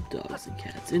except dogs and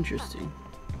cats. Interesting.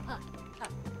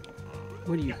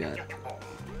 What do you got?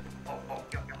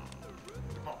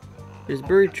 There's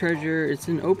buried treasure. It's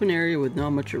an open area with not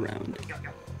much around.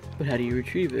 But how do you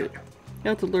retrieve it? You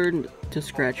have to learn to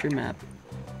scratch your map,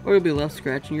 or you'll be left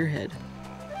scratching your head.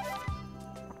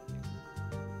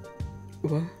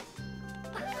 What?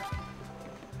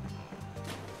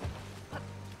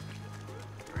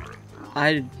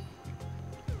 I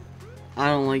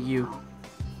don't like you.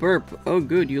 Burp. Oh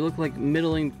good, you look like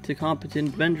middling to competent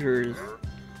adventurers.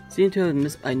 Seem to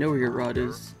have I know where your rod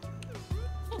is.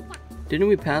 Didn't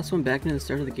we pass one back near the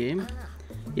start of the game?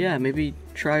 Yeah, maybe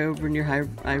try over near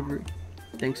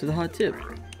Thanks for the hot tip.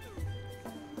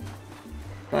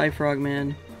 Bye,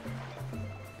 Frogman.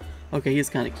 Okay, he's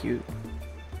kind of cute.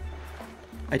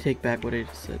 I take back what I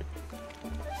just said.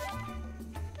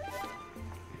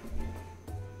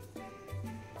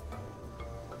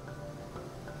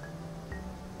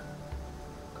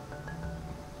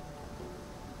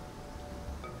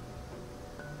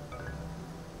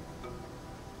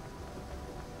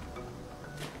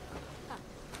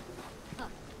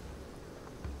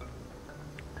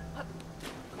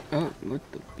 Oh, what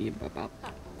the beep bop bop.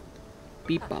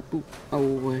 Beep bop boop.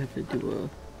 Oh, I have to do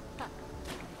a...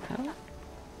 How?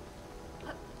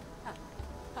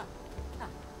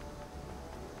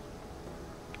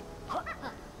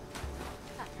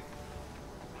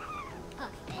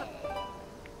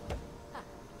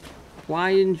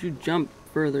 Why didn't you jump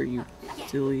further, you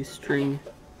silly string?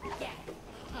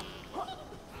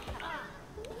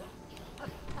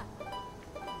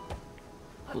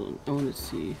 Hold on, I want to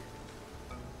see.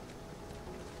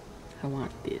 I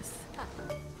want this.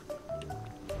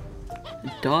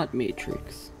 Dot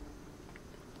matrix.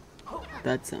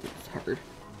 That sounds hard.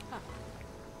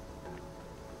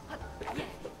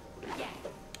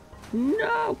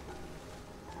 No!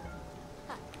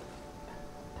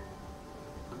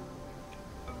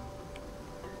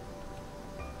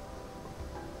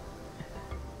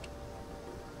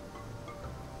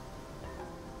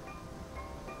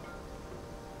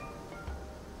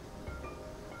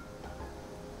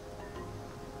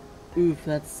 Oof,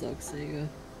 that sucks, Sega.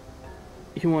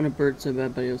 You want a bird so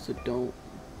bad, but you also don't.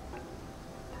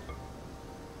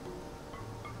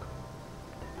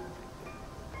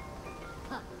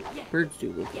 Birds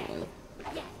do live a while.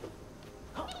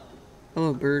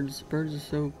 Hello, birds. Birds are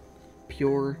so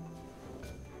pure.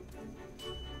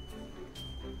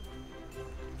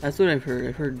 That's what I've heard.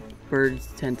 I've heard birds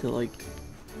tend to like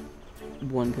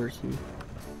one person.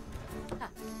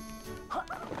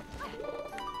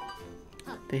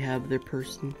 They have their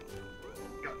person.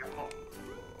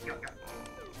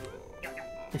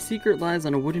 A secret lies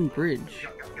on a wooden bridge,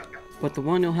 but the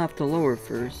one you'll have to lower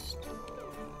first.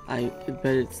 I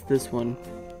bet it's this one.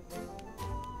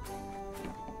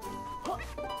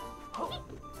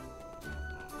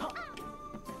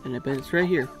 And I bet it's right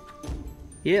here.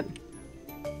 Yep.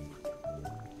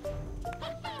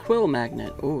 Quill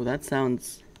magnet. Oh, that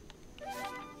sounds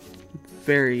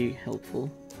very helpful.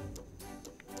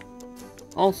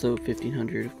 Also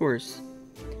 1500, of course.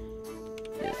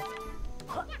 Yeah.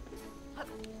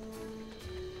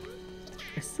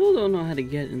 I still don't know how to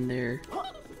get in there.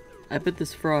 I bet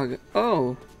this frog...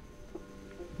 Oh!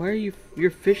 Why are you... You're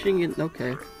fishing in...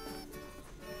 Okay.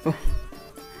 Oh,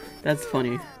 that's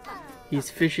funny. He's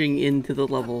fishing into the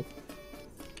level.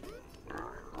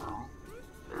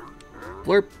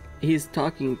 Blurp! He's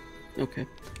talking... Okay.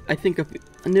 I think of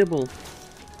a nibble.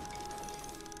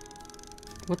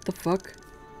 What the fuck?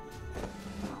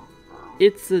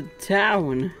 It's a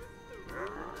town!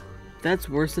 That's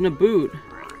worse than a boot.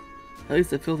 At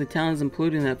least the filthy town isn't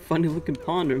polluting that funny looking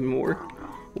pond anymore.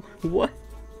 What?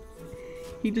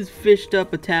 He just fished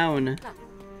up a town.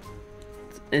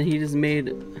 And he just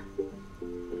made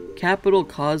Capital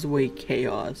Causeway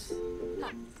Chaos.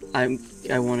 I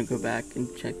want to go back and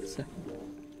check this out.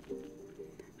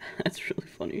 That's really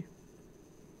funny.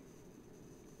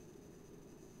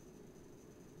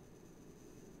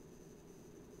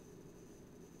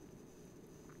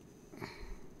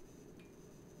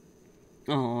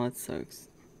 Oh, that sucks.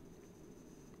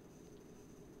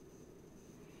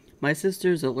 My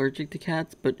sister's allergic to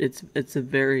cats, but it's a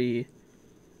very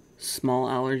small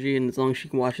allergy, and as long as she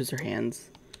washes her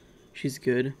hands, she's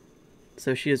good.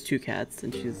 So she has 2 cats,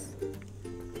 and she's...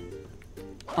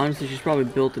 Honestly, she's probably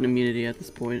built an immunity at this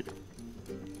point.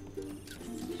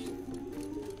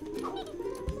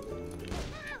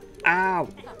 Ow!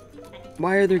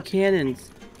 Why are there cannons?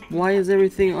 Why is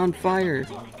everything on fire?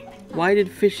 Why did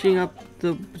fishing up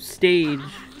the stage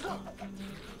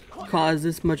cause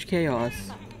this much chaos?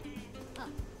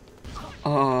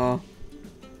 How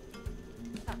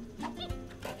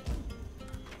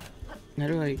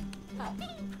do I...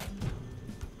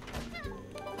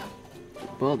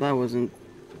 Well, that wasn't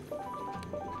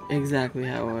exactly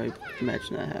how I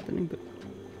imagined that happening, but...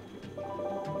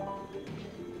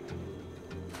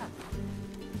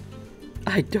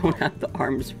 I don't have the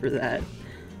arms for that.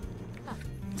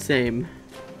 Same.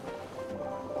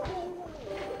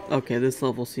 Okay, this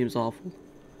level seems awful.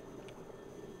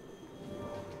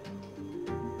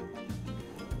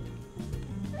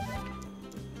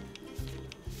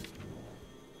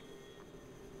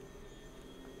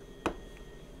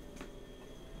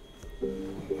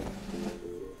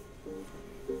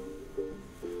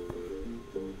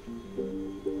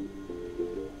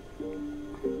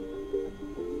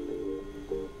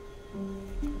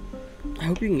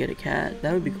 hope you can get a cat.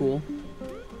 That would be cool.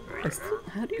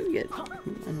 How do you get... I don't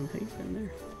know how you get in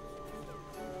there.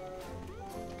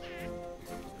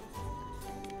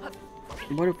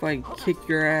 What if I kick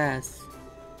your ass?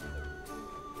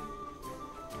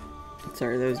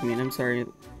 Sorry, that was mean. I'm sorry.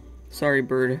 Sorry,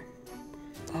 bird.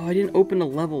 Oh, I didn't open a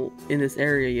level in this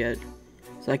area yet,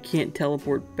 so I can't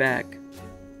teleport back.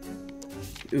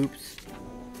 Oops.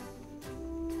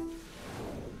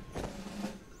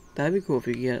 That'd be cool if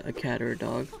you could get a cat or a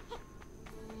dog.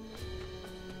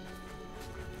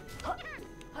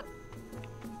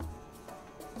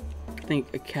 I think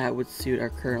a cat would suit our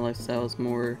current lifestyles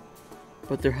more,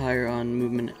 but they're higher on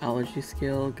movement allergy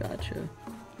scale. Gotcha.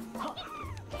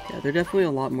 Yeah, they're definitely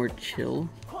a lot more chill.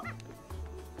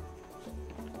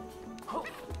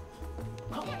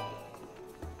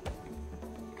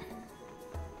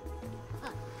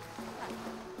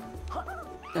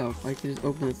 Oh, I can just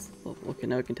open this level. Okay,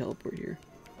 now I can teleport here.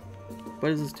 What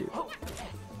does this do?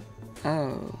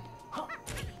 Oh.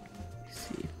 Let's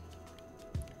see.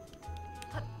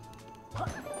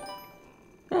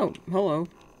 Oh, hello.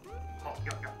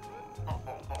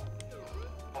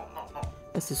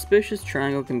 A suspicious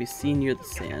triangle can be seen near the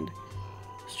sand.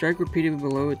 Strike repeatedly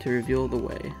below it to reveal the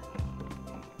way.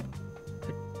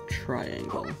 A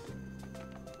triangle.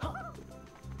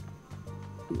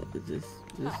 Is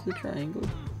this a triangle?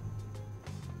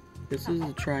 This is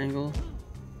a triangle.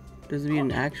 Does it mean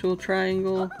an actual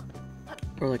triangle?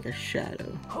 Or like a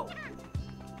shadow?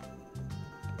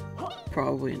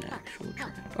 Probably an actual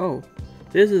triangle. Oh,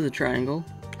 this is a triangle.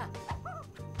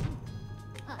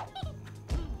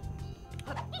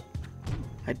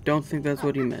 I don't think that's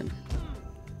what he meant.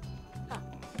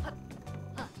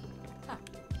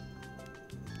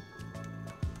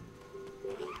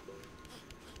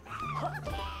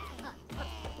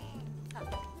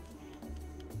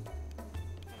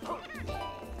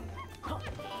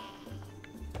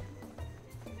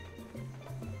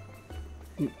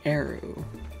 An arrow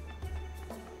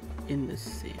in the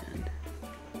sand.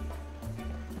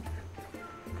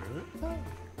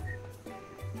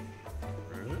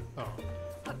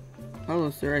 Hello,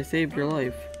 sir, I saved your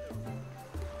life.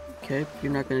 Okay,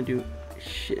 you're not gonna do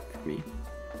shit for me.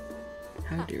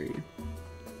 How dare you?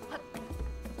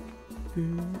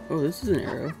 Oh, this is an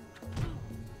arrow.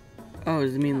 Oh,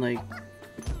 does it mean like...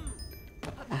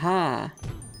 Aha!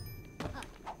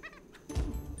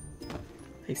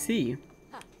 I see.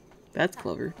 That's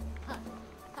clever.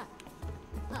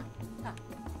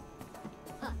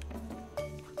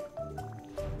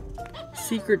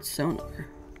 Secret sonar.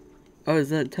 Oh, does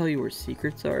that tell you where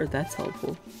secrets are? That's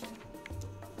helpful.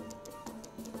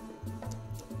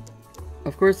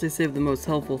 Of course, they save the most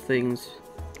helpful things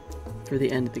for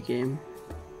the end of the game.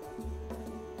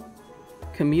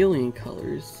 Chameleon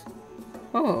colors.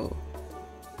 Oh.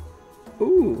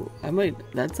 Ooh, I might...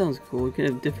 That sounds cool. We can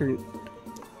have different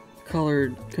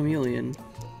colored chameleon.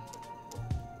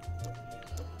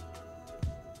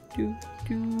 Do,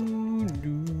 do,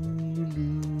 do,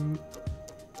 do.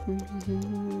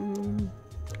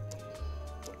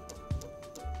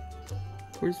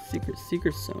 Where's the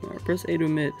secret sonar? Press A to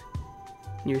emit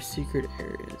near secret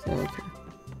areas. Oh, okay.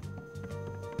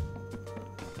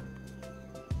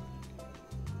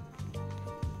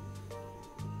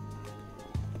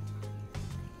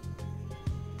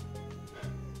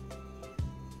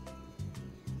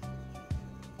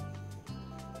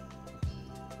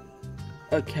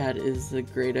 A cat is a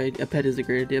great idea. A pet is a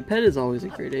great idea. A pet is always a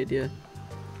great idea.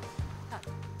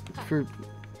 For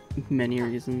many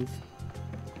reasons.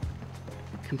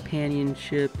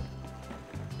 Companionship.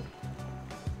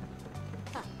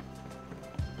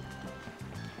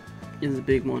 Is a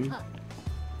big one.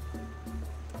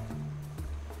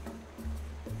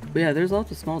 But yeah, there's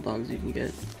lots of small dogs you can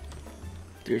get.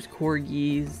 There's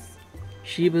corgis.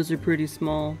 Shibas are pretty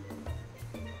small.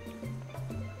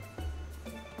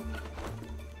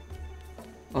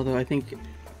 Although I think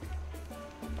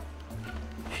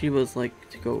Shibas like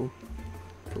to go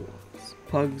for walks.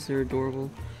 Pugs are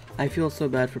adorable. I feel so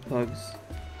bad for pugs.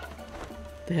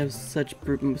 They have so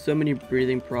many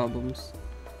breathing problems.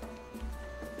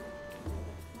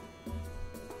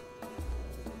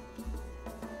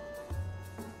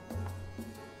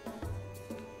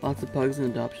 Lots of pugs in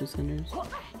adoption centers.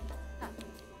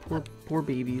 Poor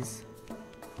babies.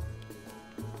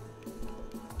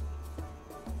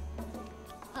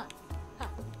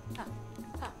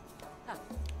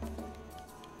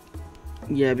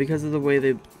 Yeah, because of the way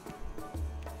the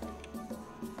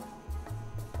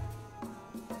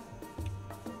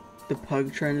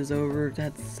pug trend is over,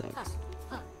 that sucks.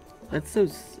 That's so...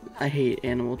 I hate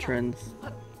animal trends.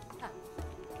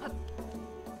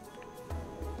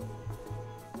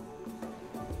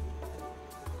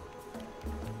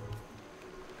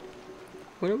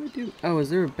 What do I do? Oh, is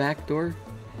there a back door?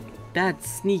 That's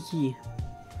sneaky.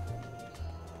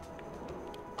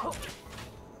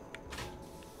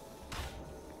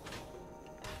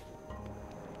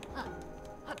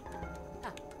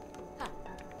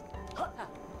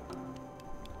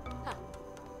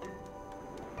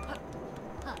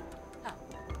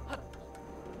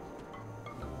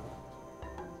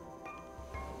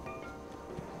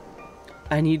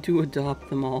 I need to adopt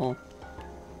them all.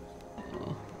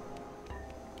 Oh.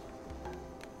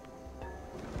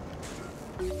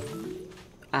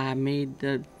 I made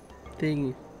the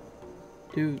thing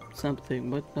do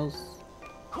something. What else?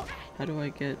 How do I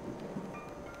get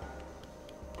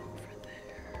over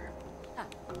there?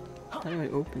 How do I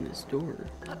open this door?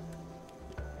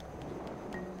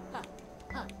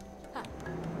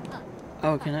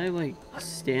 Oh, can I like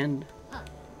stand?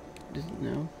 Doesn't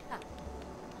know.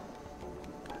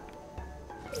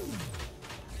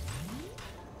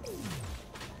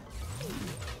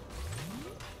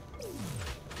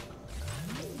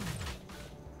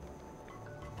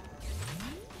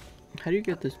 How do you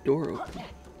get this door open?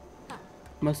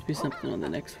 Must be something on the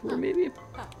next floor, maybe?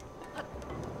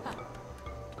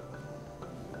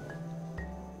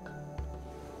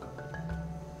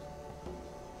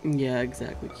 Yeah,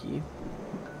 exactly, key.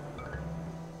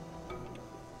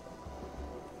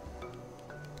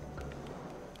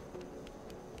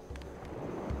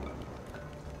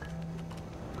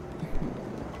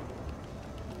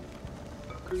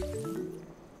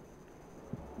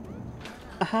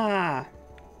 Aha!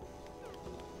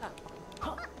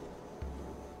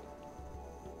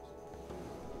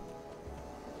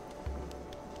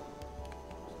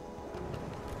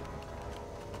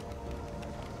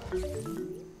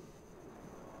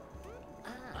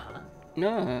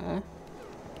 Ah.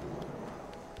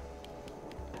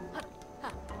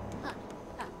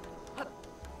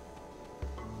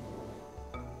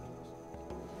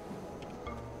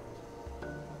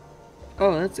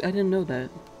 Oh, I didn't know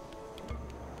that.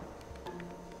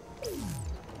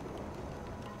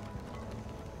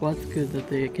 Well, that's good that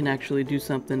they can actually do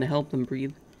something to help them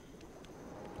breathe.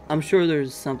 I'm sure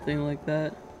there's something like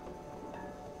that.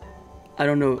 I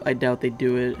don't know, I doubt they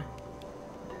do it.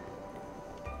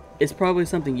 It's probably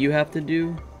something you have to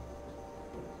do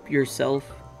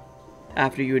yourself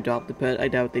after you adopt the pet. I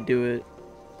doubt they do it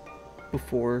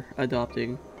before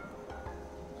adopting.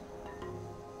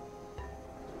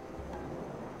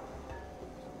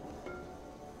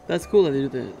 That's cool that they do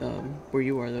that where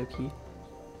you are though, Key.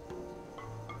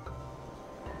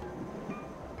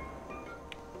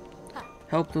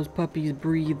 Help those puppies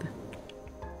breathe.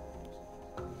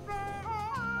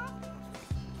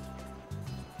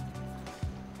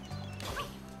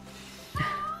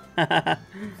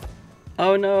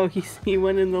 Oh no, he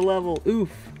went in the level.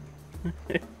 Oof.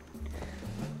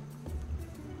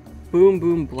 Boom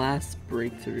boom blast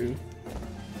breakthrough.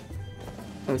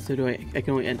 Oh, so do I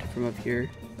can only enter from up here.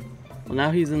 Well,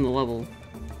 now he's in the level.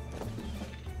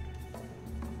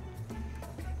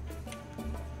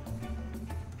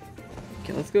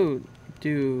 Okay, let's go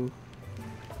do...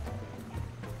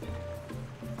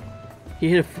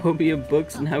 He had a phobia of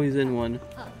books and now he's in one.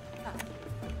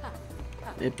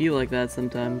 It be like that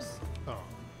sometimes.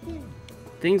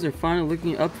 Things are finally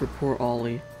looking up for poor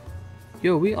Ollie.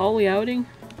 Yo, we Ollie outing?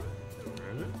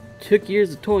 Took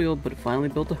years of toil, but it finally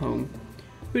built a home.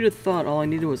 Who'd have thought all I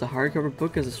needed was a hardcover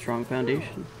book as a strong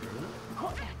foundation?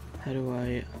 How do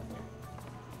I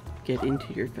get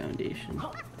into your foundation?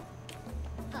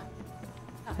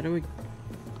 How do I...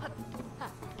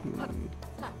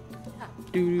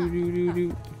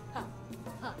 Do.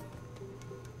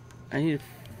 I need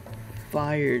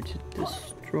fire to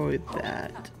destroy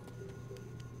that.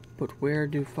 But where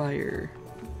do fire?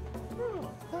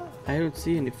 I don't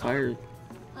see any fire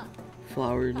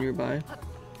flowers nearby.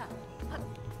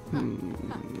 Okay,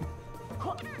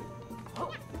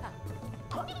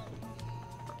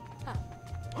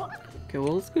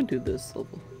 well, let's go do this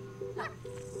level.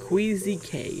 Queasy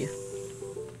K.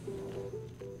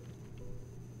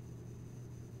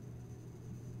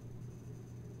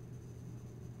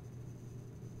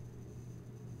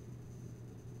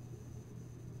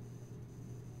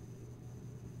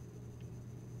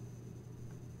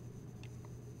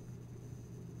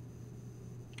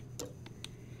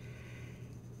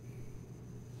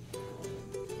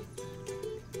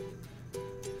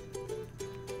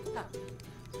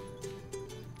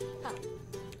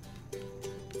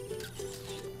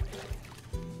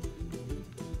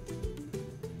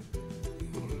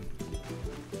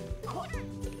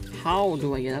 How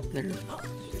do I get up there?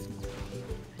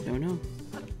 I don't know.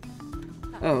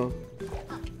 Oh.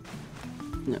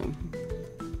 No.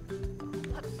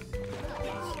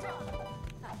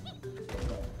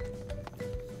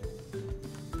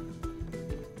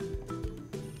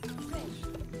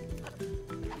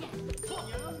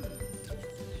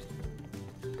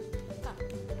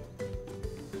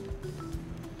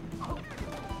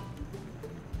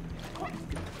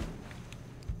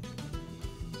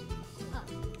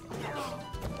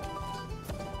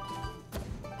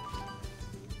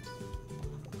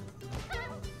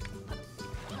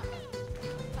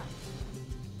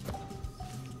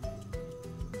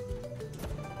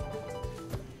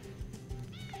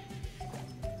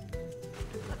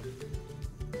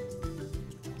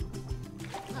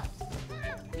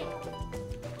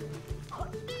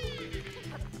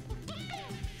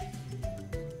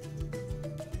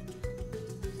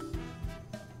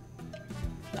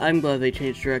 I'm glad they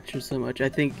changed direction so much. I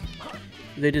think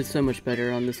they did so much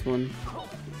better on this one.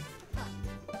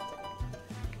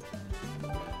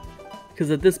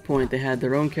 Because at this point, they had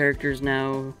their own characters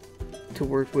now to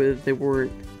work with. They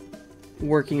weren't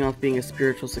working off being a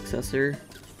spiritual successor.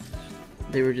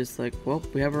 They were just like, well,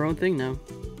 we have our own thing now.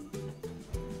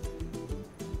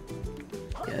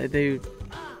 Yeah, they...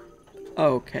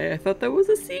 Oh, okay, I thought that was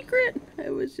a secret!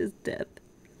 It was just death.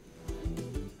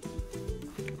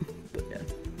 But yeah.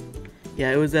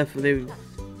 Yeah, it was definitely...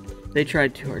 They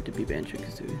tried too hard to be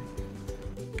Banjo-Kazooie.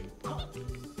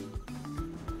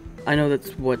 I know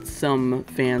that's what some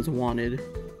fans wanted,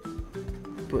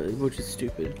 but which is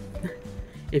stupid.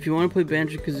 If you want to play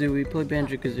Banjo-Kazooie, play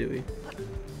Banjo-Kazooie.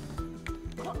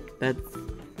 That's...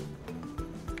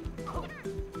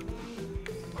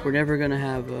 We're never gonna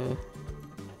have a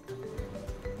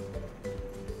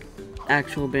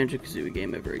actual Banjo-Kazooie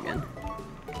game ever again.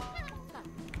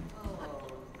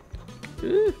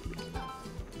 Ooh.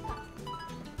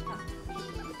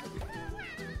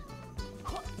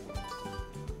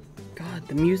 God,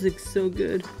 the music's so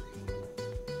good.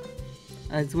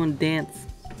 I just want to dance.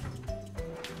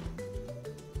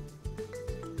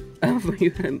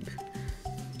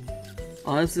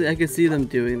 Honestly, I could see them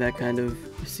doing that kind of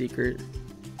secret.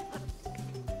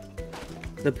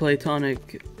 The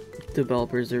Platonic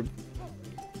developers are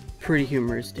pretty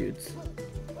humorous dudes.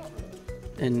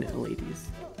 And ladies.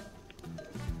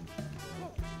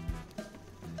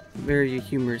 Very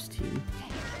humorous team.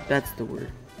 That's the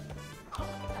word.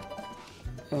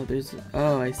 Oh, there's...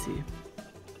 Oh, I see.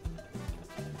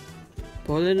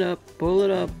 Pull it up, pull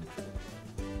it up.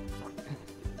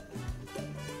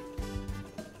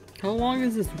 How long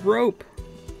is this rope?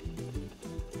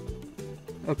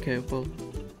 Okay, well...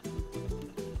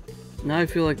 Now I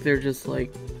feel like they're just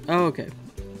like... Oh, okay.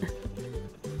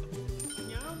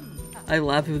 I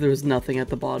laugh if there was nothing at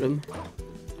the bottom.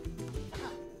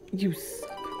 You suck.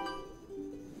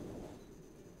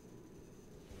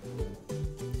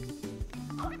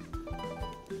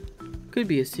 Could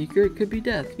be a secret, could be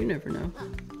death, you never know.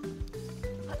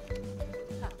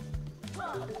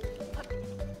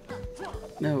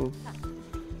 No.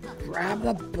 Grab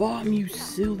the bomb, you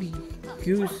silly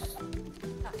goose.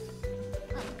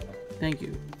 Thank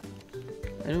you.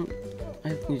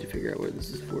 I need to figure out what this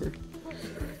is for.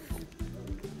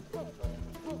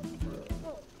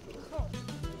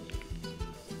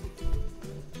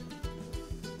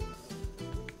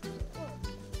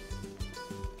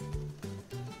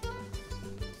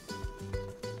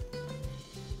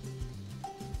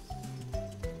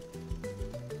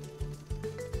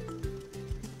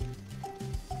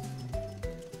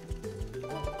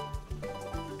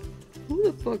 Who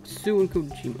the fuck's suing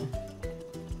Kojima?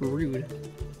 Rude.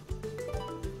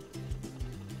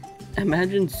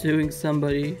 Imagine suing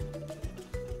somebody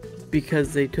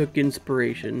because they took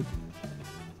inspiration.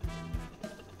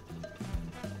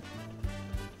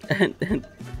 And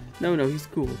no, he's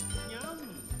cool.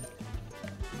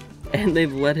 And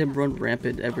they've let him run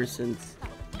rampant ever since.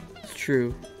 It's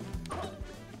true.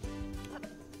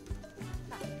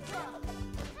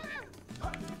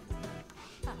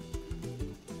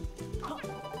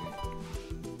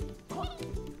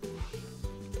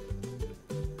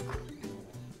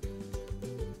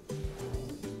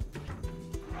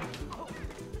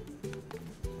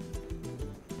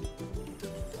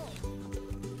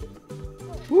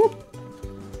 Whoop!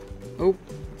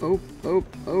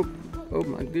 Oh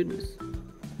my goodness.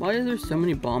 Why are there so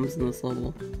many bombs in this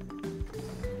level?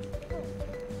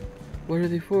 What are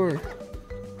they for?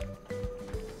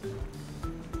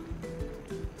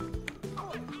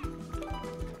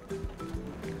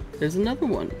 There's another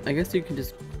one. I guess you can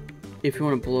just... If you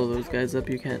want to blow those guys up,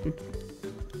 you can.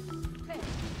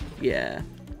 Yeah.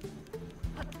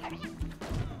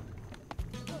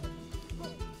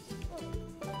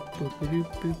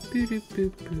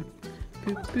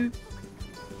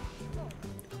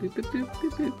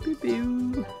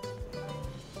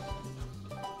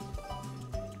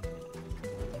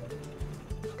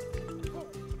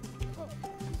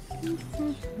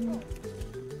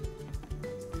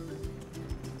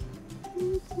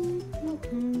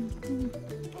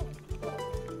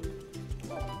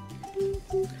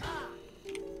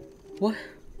 What?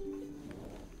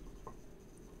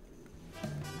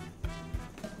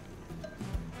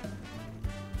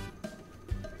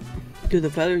 Do the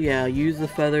feather? Yeah, use the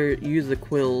feather, use the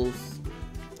quills.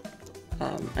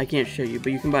 I can't show you,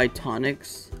 but you can buy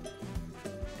tonics.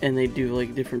 And they do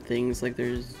like different things, like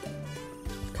there's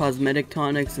cosmetic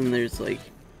tonics and there's like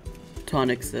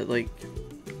tonics that like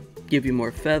give you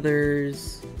more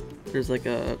feathers. There's like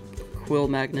a quill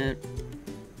magnet.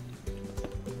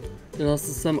 There's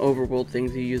also some overworld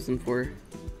things you use them for.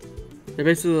 They're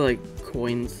basically like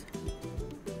coins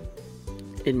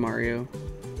in Mario.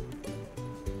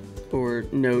 Or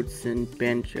notes in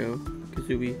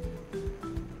Banjo-Kazooie.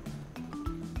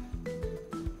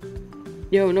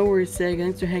 Yo, no worries, Seg.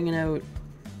 Thanks for hanging out.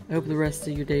 I hope the rest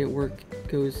of your day at work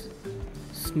goes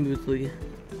smoothly.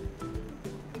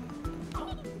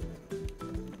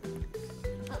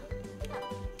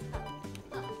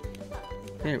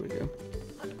 There we go.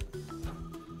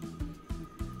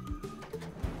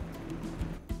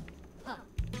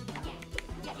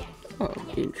 Oh,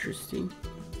 interesting.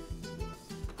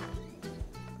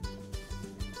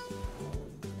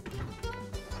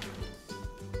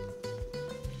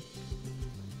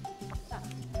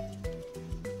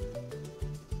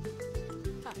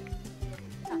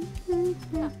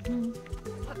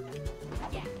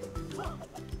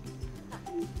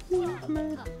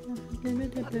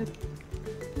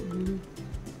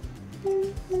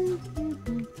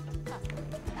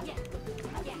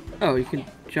 Oh, you can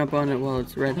jump on it while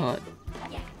it's red hot.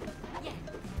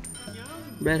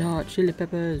 Red hot chili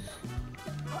peppers.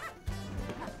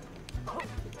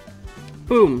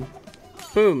 Boom.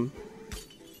 Boom.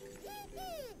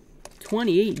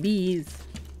 28 bees.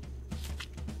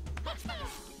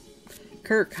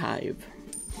 Kirk Hive.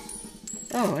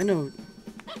 Oh, I know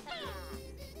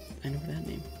that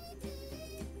name.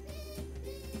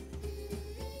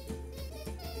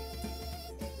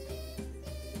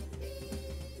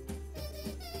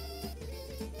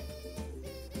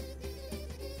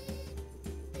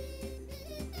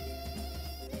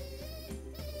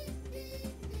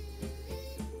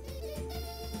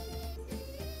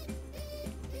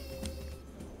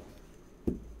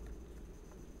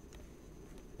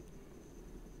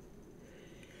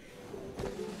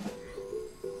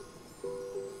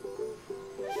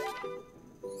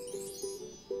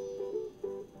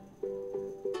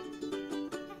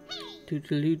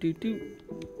 Do.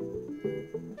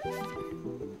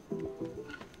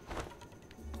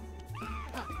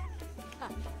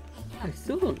 I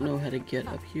still don't know how to get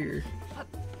up here.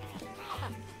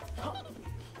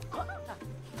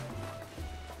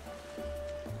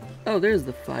 Oh, there's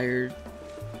the fire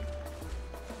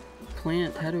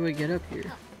plant. How do I get up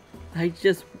here?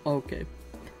 Okay.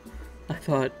 I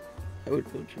thought I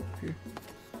would go jump here.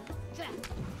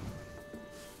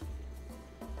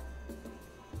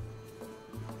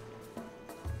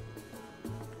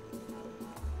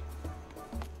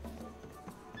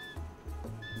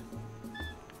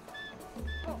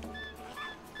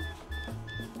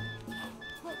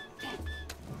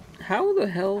 How the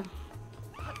hell?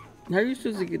 How are you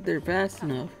supposed to get there fast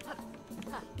enough?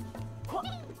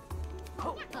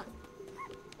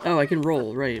 Oh, I can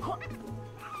roll, right.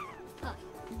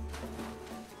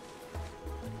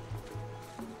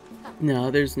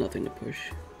 No, there's nothing to push.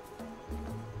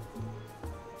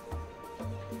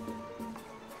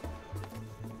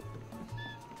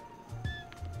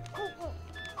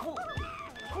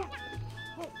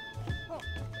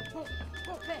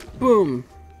 Boom!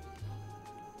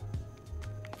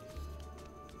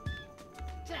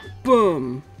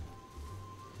 Boom!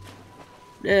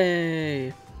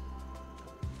 Yay!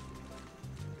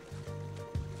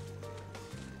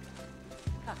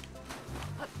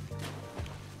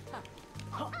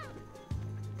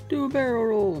 Do a barrel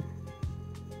roll.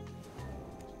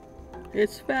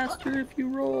 It's faster if you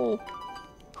roll.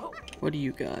 What do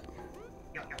you got?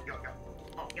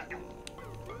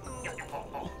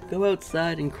 Go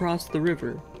outside and cross the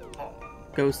river.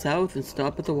 Go south and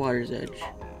stop at the water's edge.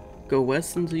 Go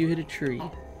west until you hit a tree.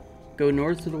 Go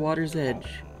north to the water's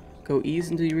edge. Go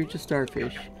east until you reach a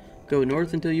starfish. Go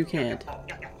north until you can't.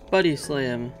 Buddy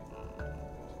slam.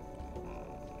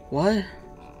 What?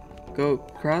 Go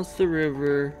cross the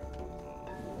river.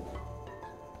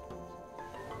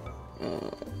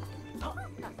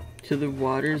 To the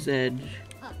water's edge.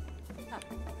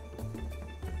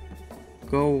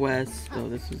 Go west. Oh,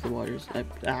 this is the water's edge.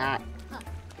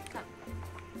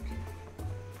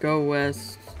 Go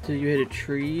west till you hit a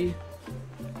tree.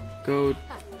 Go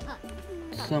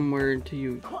somewhere until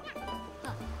you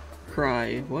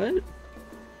cry. What?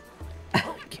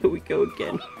 Can we go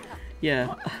again?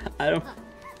 Yeah, I don't...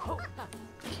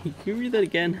 Can you read that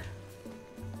again?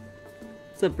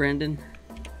 What's up, Brandon?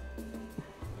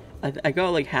 I got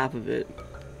like half of it.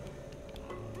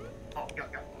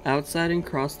 Outside and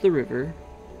cross the river.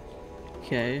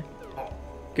 Okay.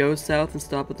 Go south and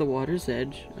stop at the water's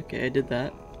edge. Okay, I did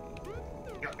that.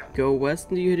 Go west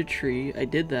until you hit a tree. I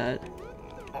did that.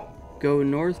 Go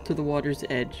north to the water's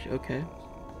edge. Okay.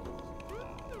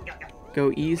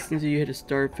 Go east until you hit a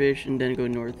starfish, and then go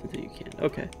north until you can.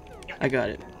 Okay. I got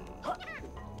it.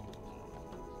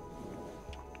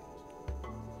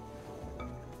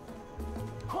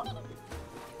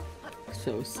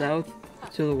 So, south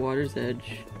to the water's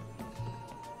edge.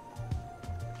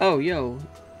 Oh, yo,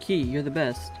 Key, you're the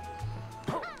best.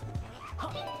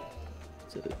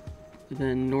 So,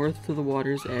 then north to the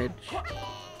water's edge.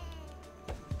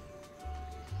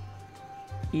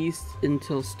 East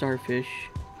until Starfish.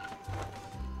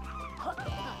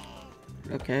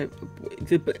 Okay.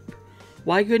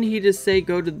 Why couldn't he just say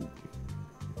go to...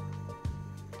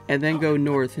 and then go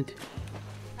north?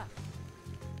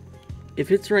 If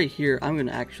it's right here, I'm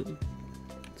gonna actually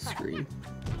scream.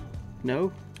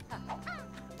 No?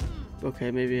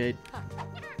 Okay, maybe I...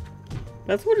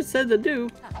 That's what it said to do.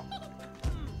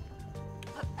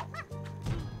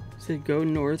 It said go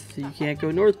north, so you can't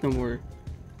go north no more.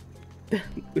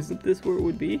 Isn't this where it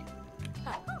would be?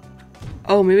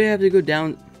 Oh, maybe I have to go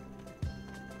down...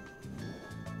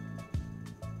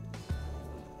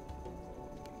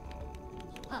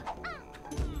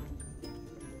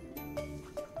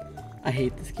 I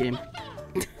hate this game.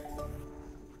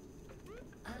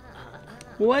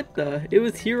 What the? It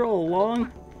was here all along?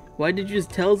 Why did you just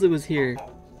tell us it was here?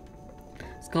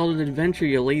 It's called an adventure,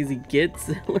 you lazy gits.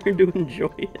 Learn to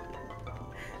enjoy it.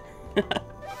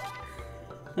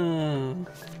 Oh.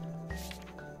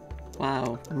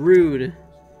 Wow. Rude.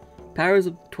 Powers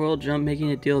of twirl jump, making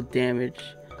it deal damage.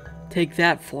 Take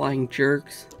that, flying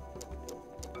jerks.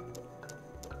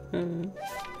 I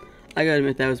gotta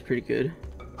admit, that was pretty good.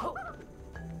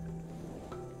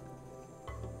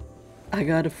 I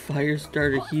got a fire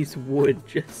starter, he's wood,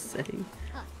 just saying.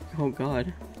 Oh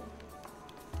god.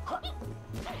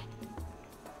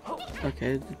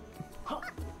 Okay.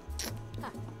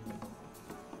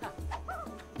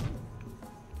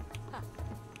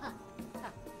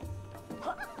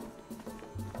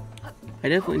 I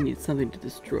definitely need something to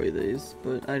destroy these,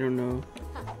 but I don't know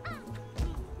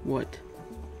what.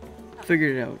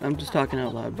 Figured it out. I'm just talking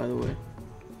out loud, by the way.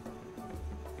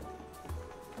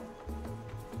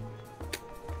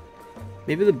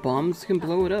 Maybe the bombs can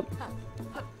blow it up.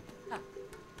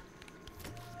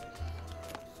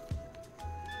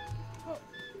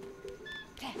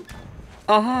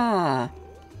 Aha!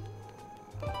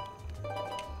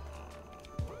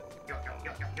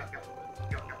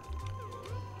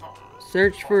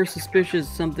 Search for suspicious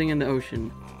something in the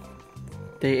ocean.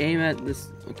 They aim at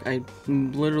this... I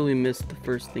literally missed the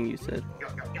first thing you said.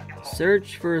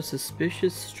 Search for a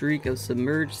suspicious streak of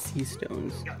submerged sea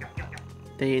stones.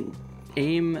 They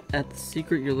aim at the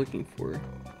secret you're looking for.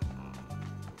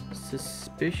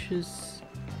 Suspicious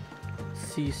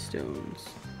sea stones.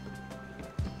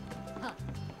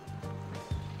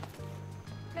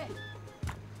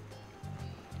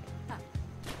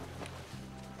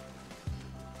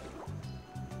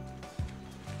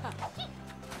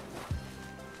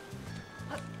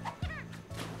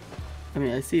 I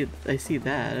mean, I see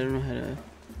that. I don't know how to...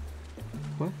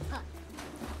 What?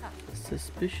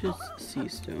 Suspicious sea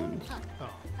stones.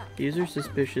 These are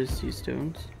suspicious sea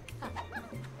stones.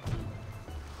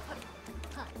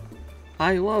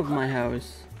 I love my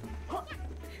house.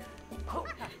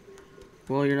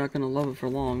 Well, you're not gonna love it for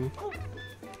long.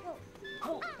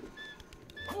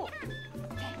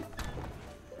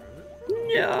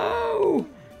 No!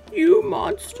 You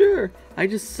monster! I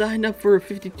just signed up for a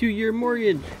 52-year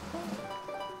mortgage.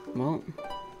 Well,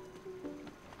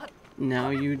 now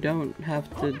you don't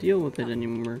have to deal with it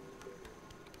anymore.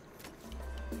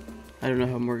 I don't know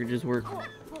how mortgages work.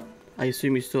 I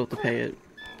assume you still have to pay it.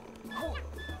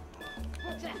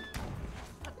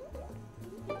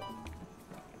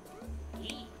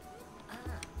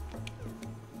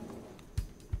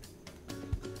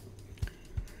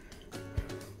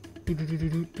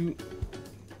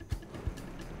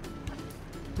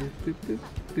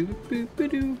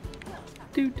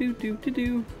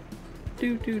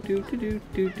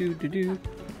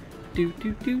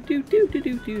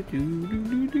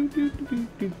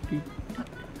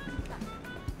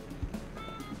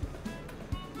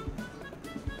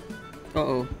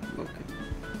 Uh-oh. Okay.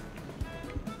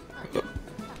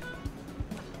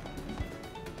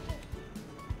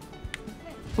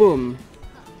 Boom.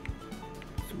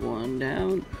 It's one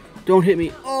down. Don't hit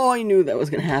me. Oh, I knew that was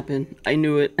gonna happen. I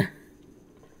knew it.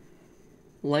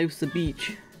 Life's a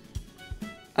beach.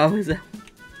 Oh, is that...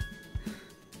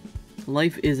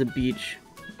 Life is a beach.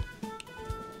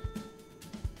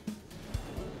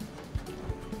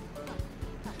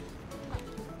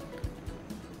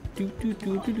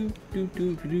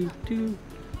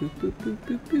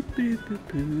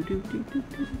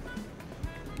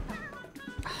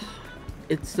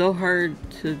 It's so hard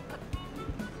to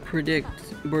predict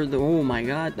where the... Oh my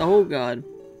god. Oh god.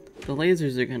 The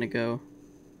lasers are gonna go.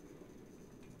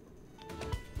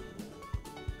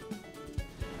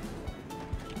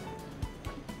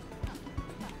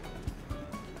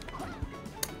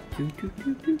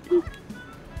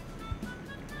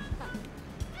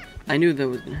 I knew that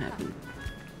was gonna happen.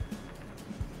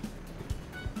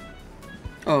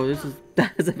 Oh,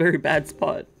 that is a very bad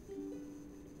spot.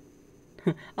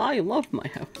 I love my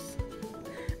house.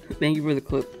 Thank you for the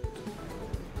clip.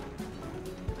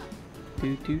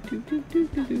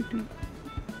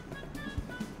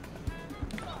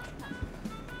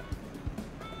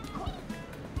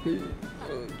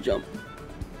 Jump.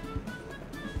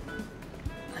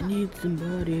 I need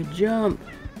somebody to jump.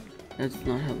 That's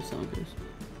not how the song goes.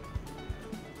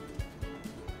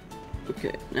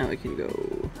 Okay, now I can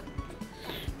go.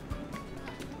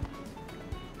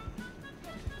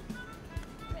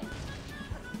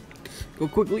 Go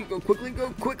quickly, go quickly, go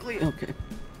quickly. Okay.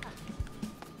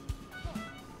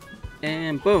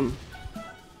 And boom.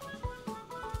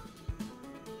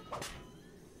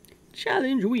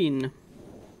 Challenge win.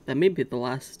 That may be the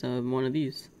last one of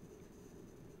these.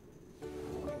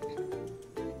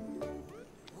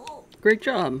 Great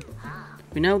job.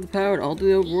 We now have the power to alter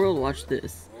the overworld. Watch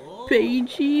this.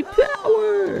 Pagey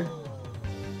power.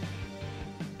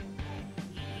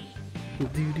 Do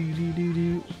do do do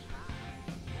do.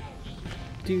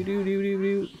 Do do do do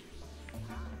do.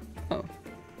 Oh.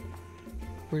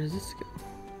 Where does this go?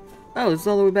 Oh, this is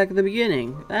all the way back at the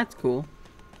beginning. That's cool.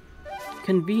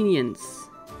 Convenience.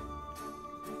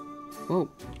 Whoa.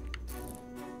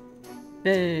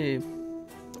 Hey.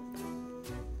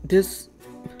 This...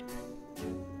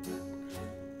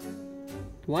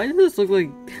 Why does this look like...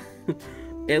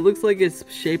 It looks like it's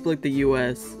shaped like the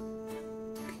US.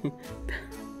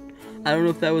 I don't know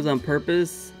if that was on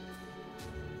purpose,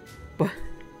 but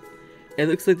it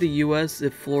looks like the US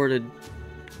if Florida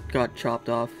got chopped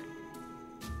off.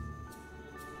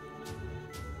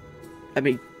 I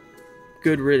mean,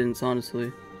 good riddance,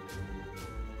 honestly.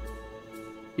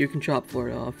 You can chop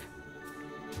Florida off.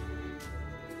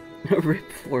 Rip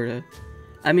Florida.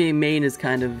 I mean, Maine is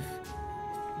kind of.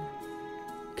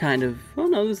 Oh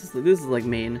no, this is like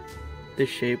Maine. This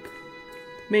shape.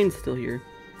 Maine's still here.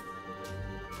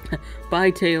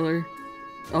 Bye, Taylor.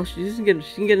 Oh, she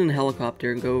can get in a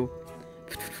helicopter and go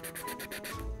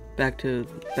back to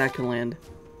land.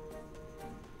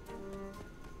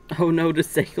 Oh no, does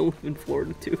Sail live in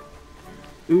Florida too?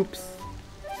 Oops.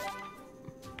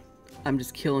 I'm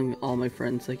just killing all my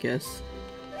friends, I guess.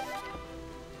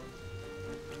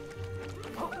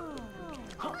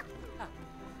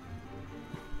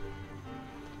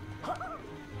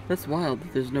 That's wild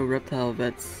that there's no reptile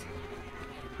vets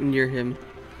near him.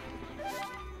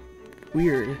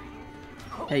 Weird.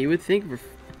 Hey, you would think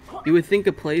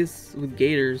a place with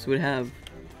gators would have.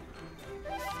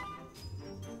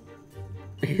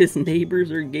 His neighbors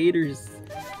are gators.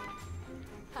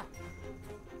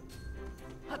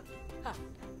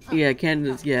 Yeah,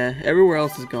 Canada's, yeah, everywhere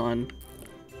else is gone.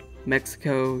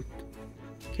 Mexico,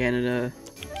 Canada,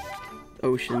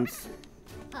 oceans.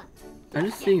 I'm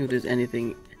just seeing if there's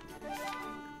anything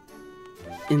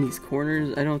in these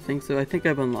corners. I don't think so. I think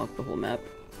I've unlocked the whole map.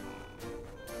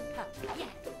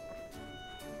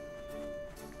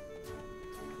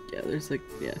 Yeah, there's like,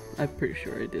 yeah, I'm pretty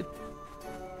sure I did.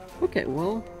 Okay,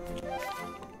 well,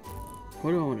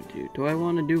 what do I want to do? Do I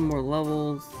want to do more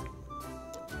levels?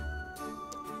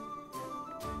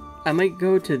 I might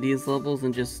go to these levels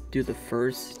and just do the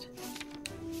first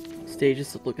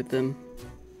stages to look at them.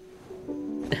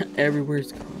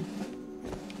 Everywhere's gone.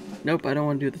 Nope, I don't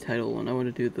want to do the title one. I want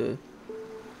to do the...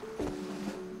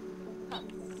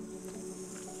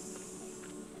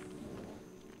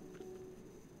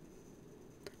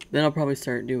 Then I'll probably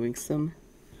start doing some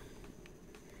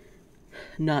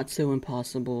not so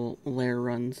impossible Lair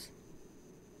runs.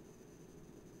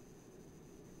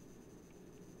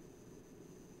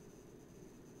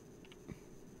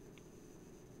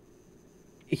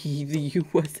 The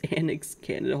US annexed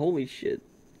Canada, holy shit.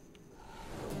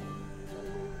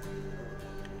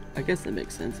 I guess that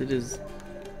makes sense, it is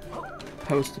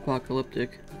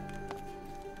post-apocalyptic.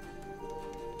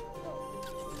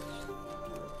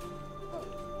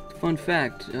 Fun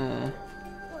fact, the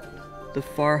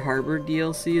Far Harbor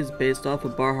DLC is based off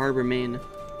of Bar Harbor, Maine.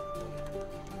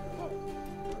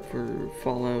 For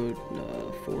Fallout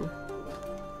 4.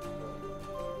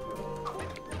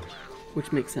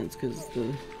 Which makes sense, because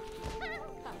the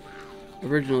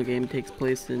original game takes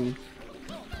place in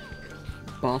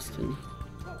Boston.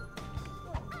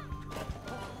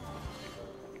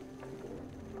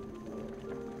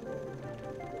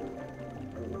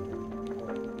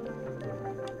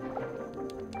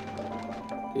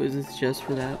 Is this just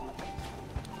for that?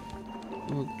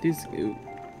 Well, these...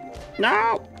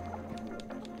 No!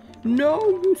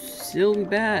 No, you silly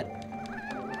bat!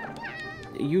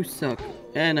 You suck.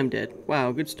 And I'm dead.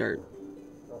 Wow, good start.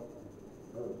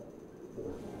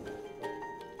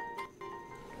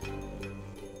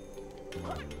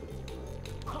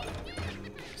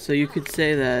 So you could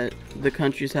say that the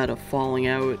countries had a falling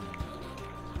out.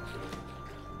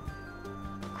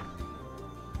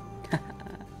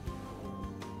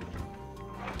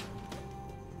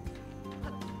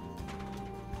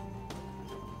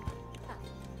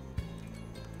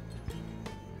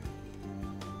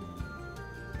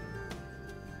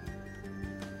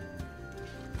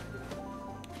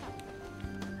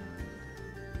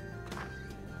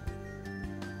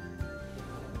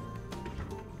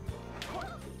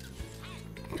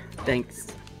 Thanks.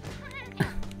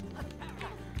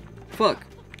 Fuck.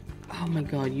 Oh my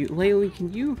god, you Laylee,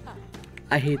 can you?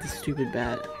 I hate this stupid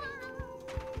bat.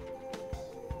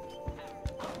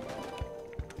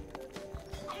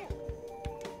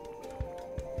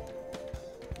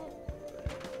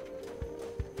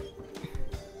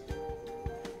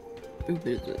 Ooh,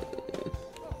 there's a...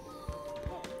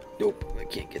 Nope, I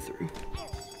can't get through.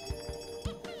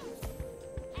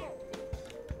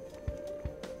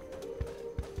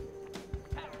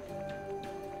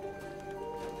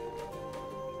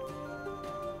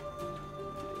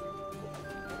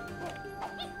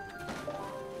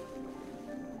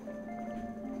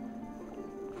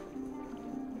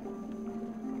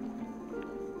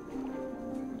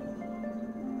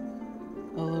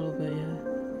 A little bit, yeah.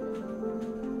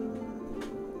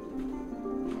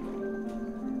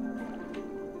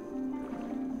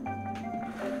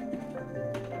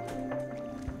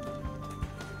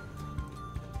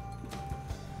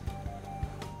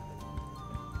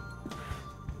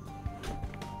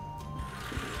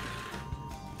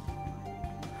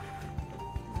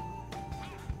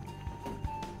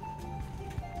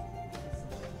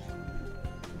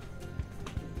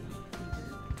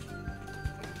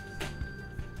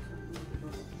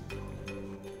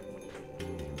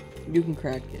 You can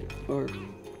crack it, or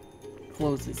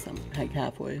close it some, like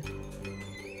halfway.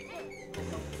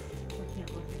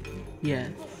 Yeah.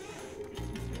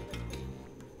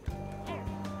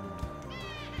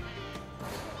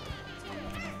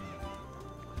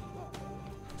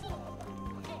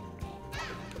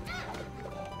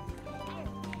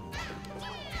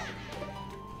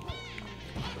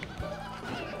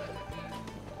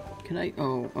 Can I,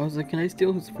 oh, I was like, can I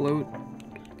steal his float?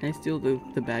 Can I steal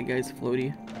the bad guy's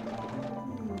floaty?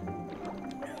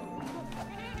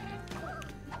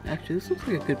 Actually, this looks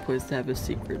like a good place to have a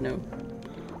secret note.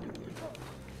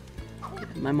 Yeah,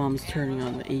 my mom's turning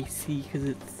on the AC because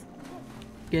it's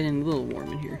getting a little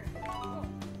warm in here.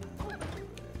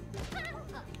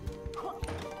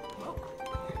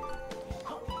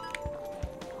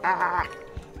 Ah!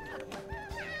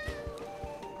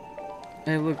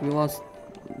 Hey, look, we lost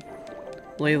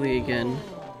Laylee again.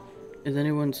 Is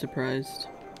anyone surprised?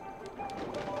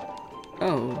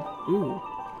 Oh, ooh.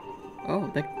 Oh,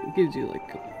 that gives you like...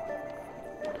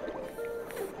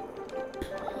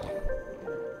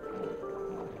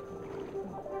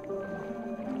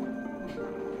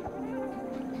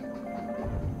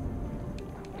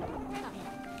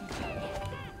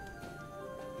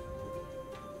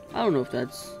 I don't know if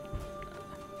that's...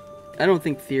 I don't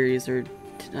think theories are...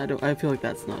 I feel like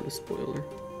that's not a spoiler.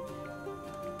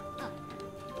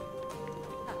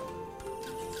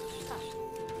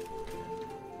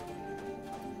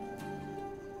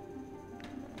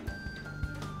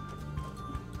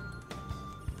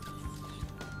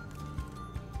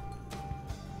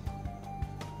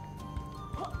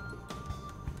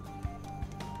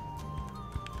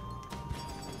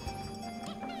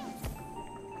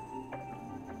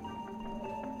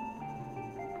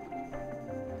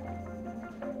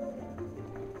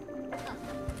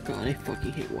 God, I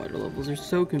fucking hate water levels. They're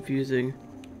so confusing.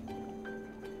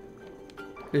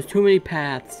 There's too many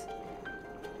paths.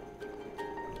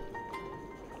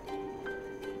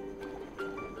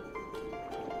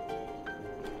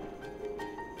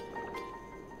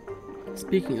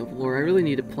 Speaking of lore, I really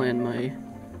need to plan my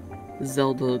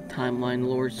Zelda timeline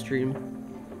lore stream.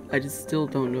 I just still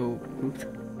don't know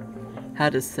how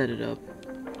to set it up.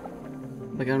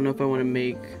 Like, I don't know if I want to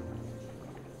make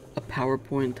a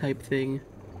PowerPoint type thing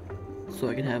so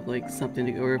I can have like something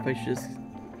to go, or if I should just...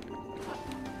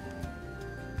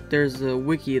 There's a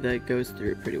wiki that goes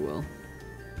through it pretty well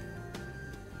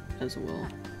as well,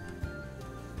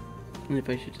 and if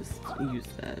I should just use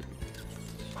that.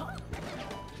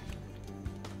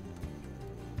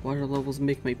 Water levels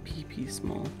make my pee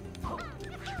small.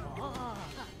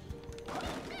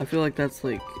 I feel like that's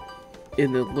like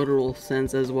in the literal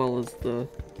sense as well as the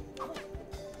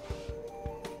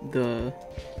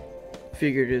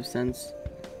figurative sense.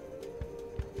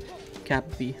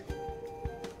 Cappy.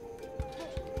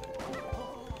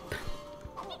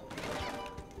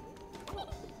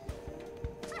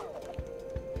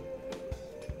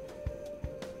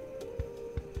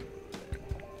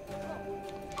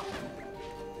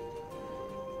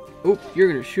 Oh, you're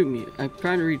gonna shoot me. I'm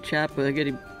trying to read chat, but I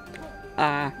get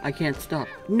I can't stop.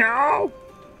 No!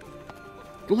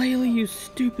 Laylee, you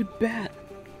stupid bat!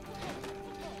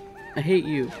 I hate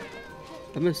you.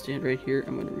 I'm gonna stand right here.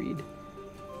 I'm gonna read.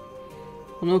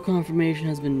 Well, no confirmation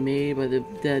has been made by the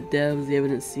devs. The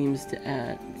evidence seems to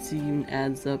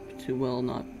adds up to well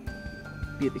not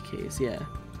be the case. Yeah.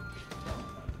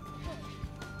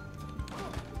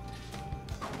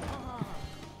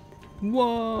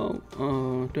 Whoa!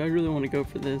 Oh, do I really want to go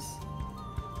for this?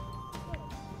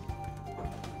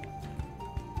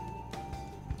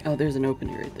 Oh, there's an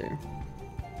opening right there.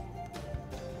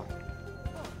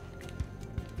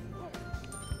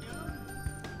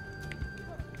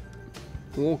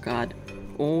 Oh god.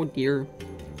 Oh dear.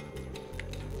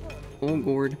 Oh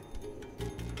gourd.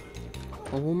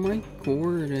 Oh my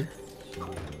gourd.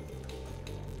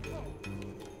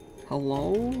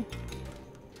 Hello?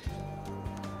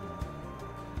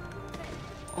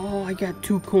 Oh, I got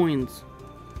 2 coins.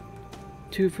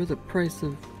 2 for the price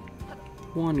of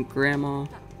 1, Grandma.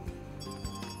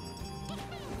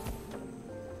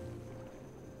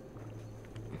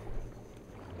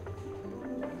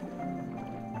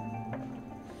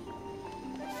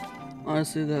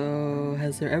 Honestly though,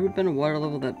 has there ever been a water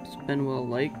level that's been well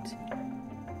liked?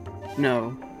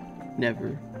 No,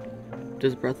 never.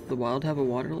 Does Breath of the Wild have a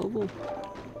water level?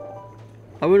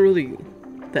 I wouldn't really...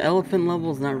 The elephant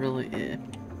level is not really it.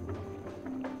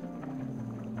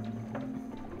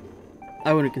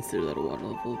 I wouldn't consider that a water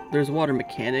level. There's water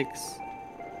mechanics,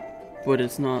 but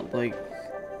it's not like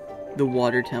the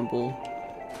water temple.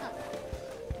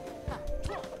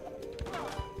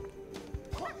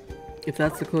 If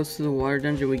that's the closest to the water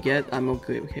dungeon we get, I'm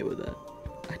okay with that.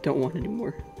 I don't want any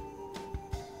more.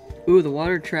 Ooh, the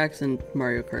water tracks in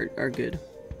Mario Kart are good.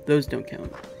 Those don't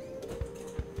count.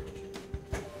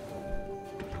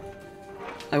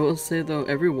 I will say though,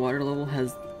 every water level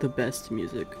has the best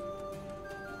music.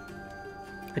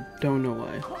 I don't know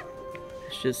why.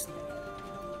 It's just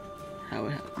how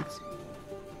it happens.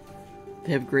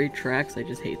 They have great tracks, I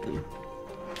just hate them.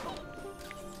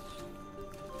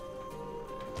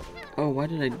 Oh, why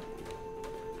did I...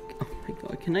 Oh my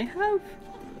god,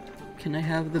 can I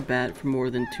have the bat for more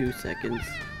than 2 seconds?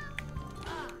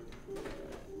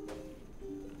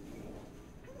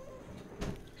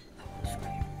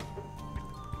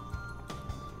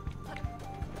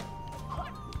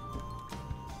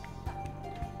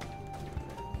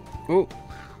 Oh!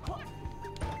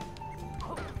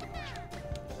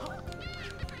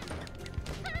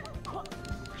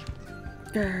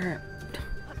 Grr.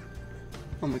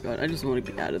 Oh my god, I just want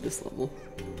to be out of this level.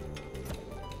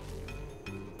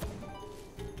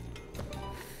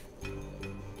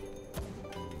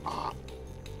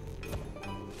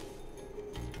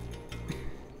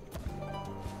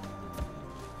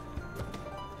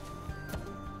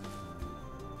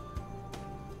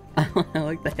 I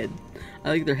like the head. I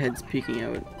like their heads peeking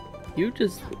out. You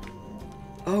just...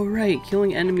 Oh right,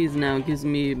 killing enemies now gives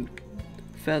me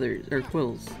feathers, or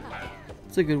quills.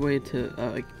 It's a good way to,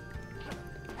 like...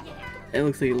 It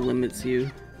looks like it limits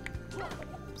you.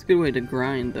 It's a good way to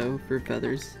grind, though, for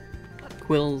feathers.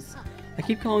 Quills. I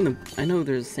keep calling them... I know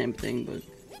they're the same thing, but...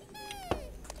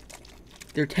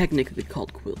 They're technically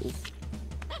called quills.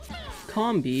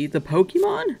 Combi, the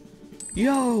Pokemon?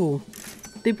 Yo!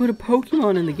 They put a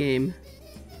Pokemon in the game.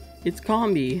 It's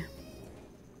Combi.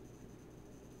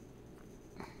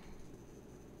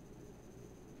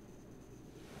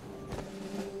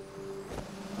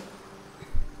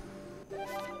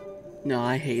 No,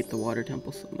 I hate the water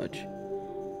temple so much.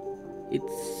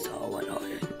 It's so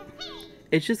annoying.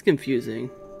 It's just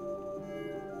confusing.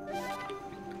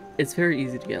 It's very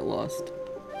easy to get lost,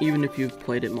 even if you've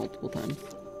played it multiple times.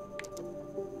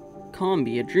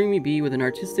 Combi, a dreamy bee with an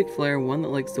artistic flair, one that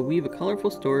likes to weave a colorful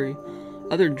story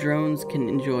other drones can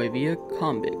enjoy via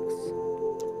combics.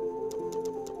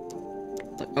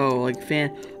 Oh, like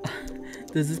fan...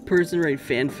 Does this person write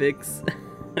fanfics?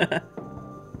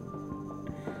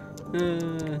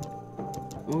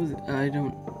 What was it? I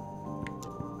don't...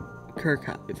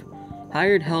 Kirkhive.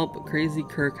 Hired help, crazy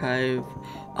Kirkhive.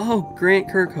 Oh, Grant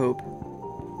Kirkhope.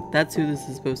 That's who this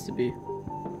is supposed to be.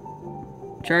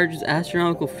 Charges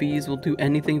astronomical fees, will do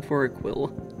anything for a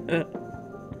quill.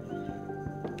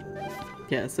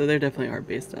 Yeah, so they definitely are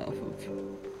based off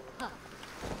of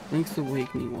Link's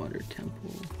Awakening Water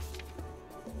Temple.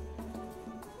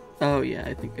 Oh yeah,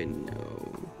 I think I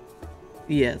know.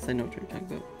 Yes, I know what you're talking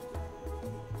about.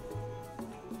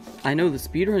 I know the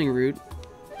speedrunning route.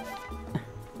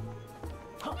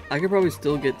 I could probably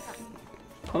still get...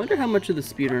 I wonder how much of the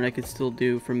speedrun I could still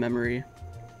do from memory.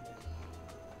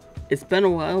 It's been a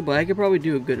while, but I could probably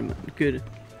do a good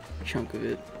chunk of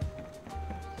it.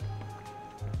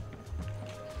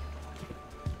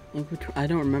 I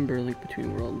don't remember Link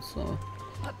Between Worlds, so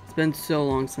it's been so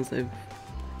long since I've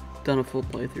done a full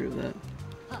playthrough of that.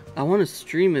 I want to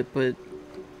stream it, but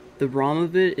the ROM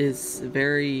of it is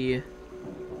very...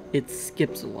 it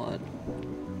skips a lot.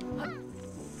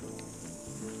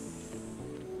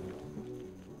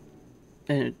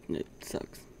 And it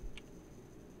sucks.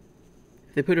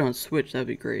 If they put it on Switch, that'd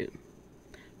be great.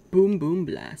 Boom boom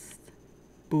blast.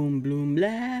 Boom boom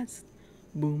blast.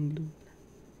 Boom boom.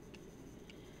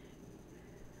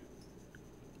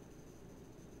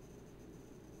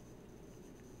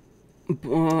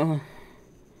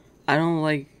 I don't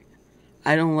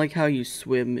like how you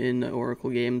swim in the Oracle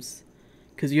games,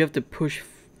 because you have to push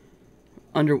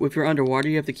if you're underwater,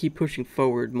 you have to keep pushing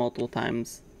forward multiple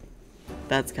times.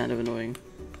 That's kind of annoying.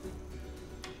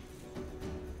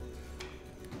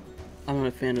 I'm not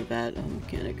a fan of that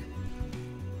mechanic.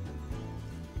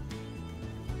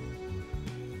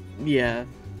 Yeah.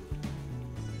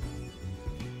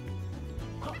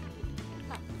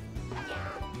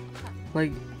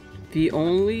 Like, the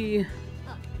only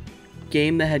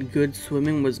game that had good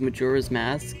swimming was Majora's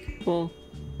Mask. Well,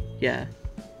 yeah.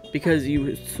 Because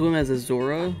you swim as a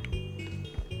Zora.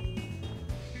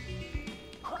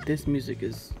 This music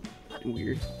is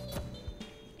weird.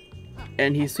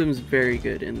 And he swims very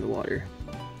good in the water.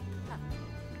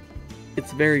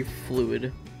 It's very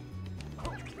fluid.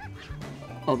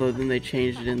 Although then they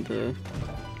changed it in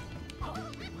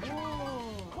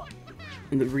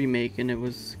the remake, and it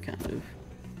was kind of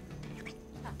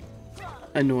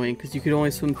annoying because you could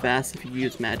only swim fast if you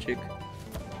use magic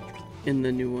in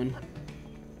the new one.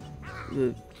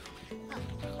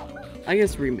 I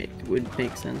guess remake would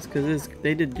make sense because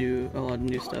they did do a lot of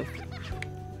new stuff.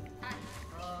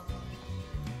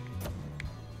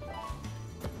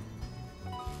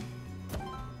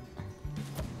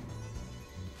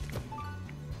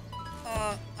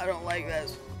 I don't like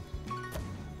this.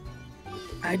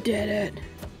 I did it.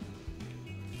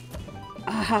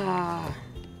 Aha.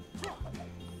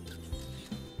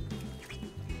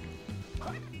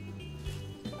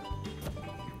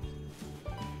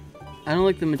 I don't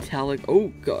like the metallic.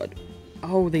 Oh god.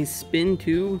 Oh, they spin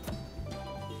too?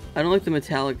 I don't like the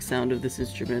metallic sound of this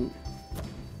instrument.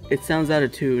 It sounds out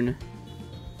of tune.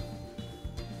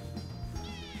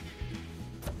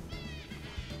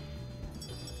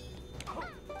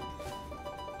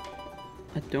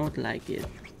 I don't like it.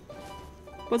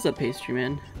 What's up, pastry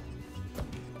man?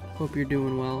 Hope you're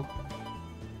doing well.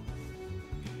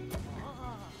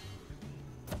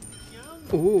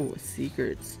 Oh,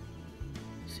 secrets.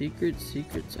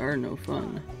 Secrets are no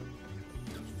fun.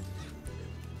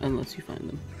 Unless you find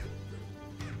them.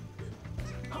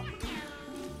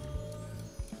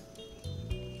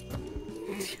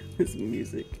 This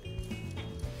music.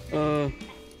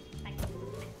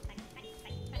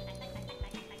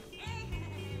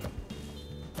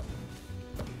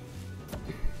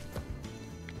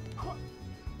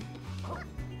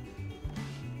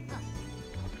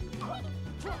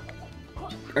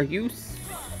 Are you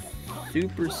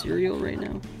super serial right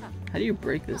now? How do you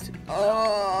break this?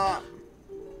 Oh!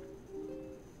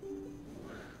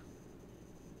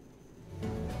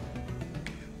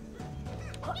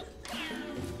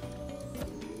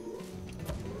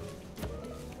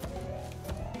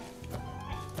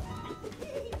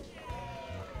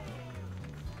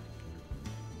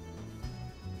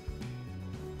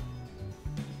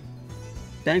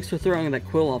 Thanks for throwing that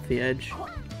quill off the edge.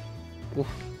 What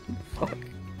the fuck?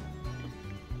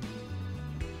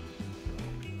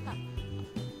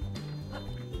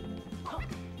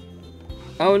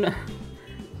 Oh no!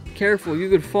 Careful, you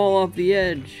could fall off the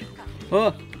edge.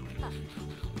 Oh!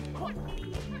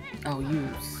 Oh, you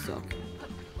suck.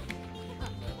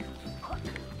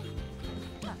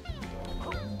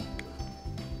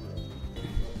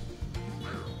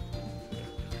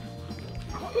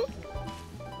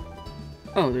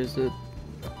 Oh, there's a...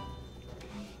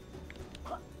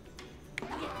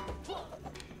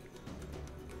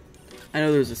 I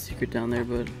know there's a secret down there,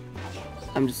 but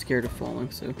I'm just scared of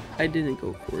falling, so I didn't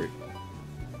go for it.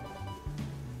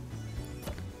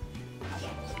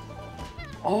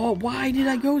 Oh, why did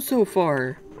I go so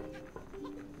far?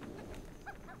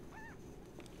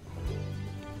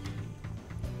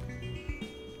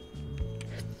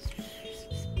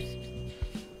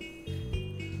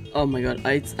 Oh my god,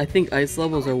 I think ice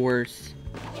levels are worse.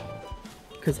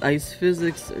 Because ice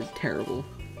physics are terrible.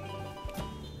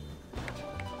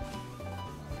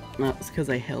 No, it's because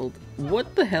I held.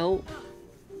 What the hell?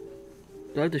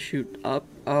 Do I have to shoot up?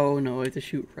 Oh no, I have to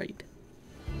shoot right.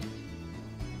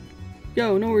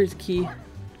 Yo, no worries, Key.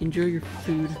 Enjoy your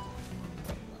food.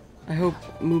 I hope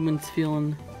Movement's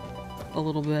feeling a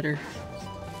little better.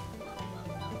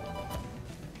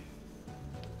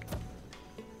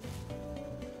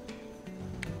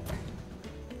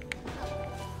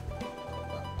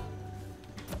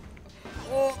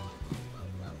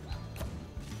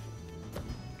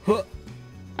 Huh.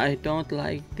 I don't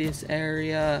like this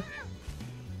area.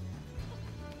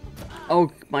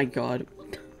 Oh my god.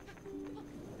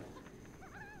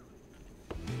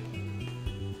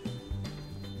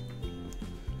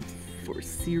 For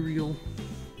cereal.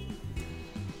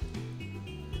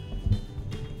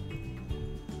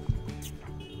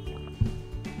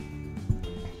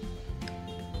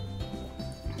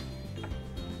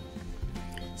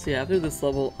 See, after this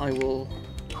level,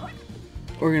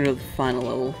 we're gonna go to the final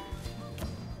level.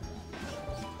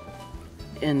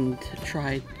 And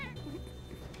try.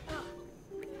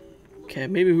 Okay,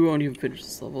 maybe we won't even finish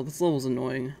this level. This level's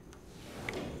annoying.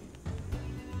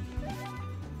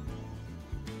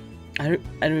 I don't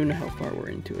even know how far we're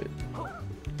into it.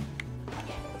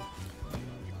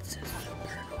 It's just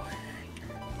super annoying.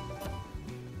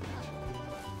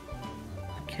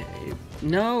 Okay.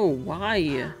 No,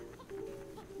 why?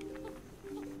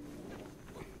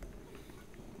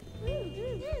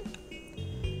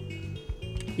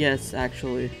 Yes,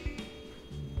 actually.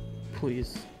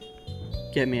 Please.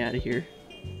 Get me out of here.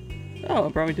 Oh,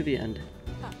 it brought me to the end.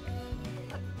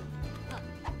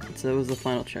 So that was the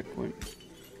final checkpoint.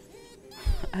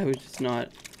 I was just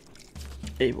not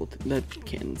able to. That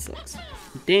cannon sucks.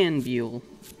 Dan Beal.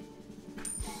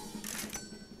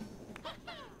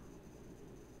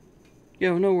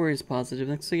 Yo, no worries, Positive.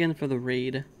 Thanks again for the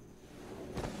raid.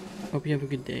 Hope you have a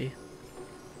good day.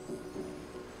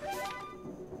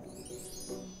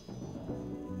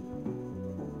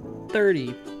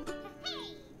 $30.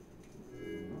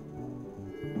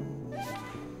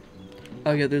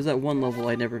 Oh yeah, there's that one level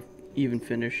I never even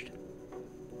finished.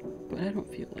 But I don't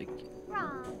feel like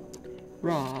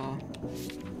Raw.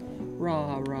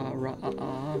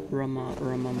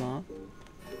 Ramama.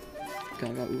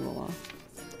 Gaga ooh.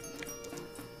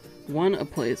 One a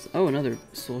place. Oh, another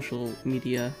social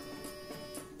media.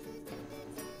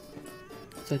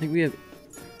 So I think we have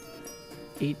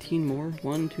 18 more.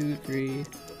 1, 2, 3,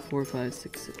 4, 5,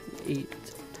 6, 7, 8, 9,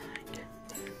 10,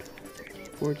 11, 12, 13,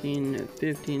 14,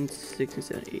 15, 16,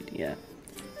 17, 18. Yeah.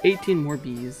 18 more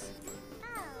bees.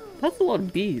 That's a lot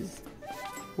of bees.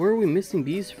 Where are we missing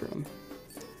bees from?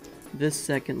 This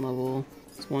second level.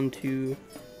 It's 1, 2,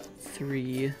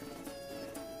 3,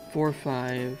 4,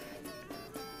 5.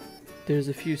 There's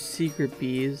a few secret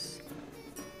bees.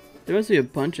 There must be a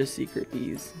bunch of secret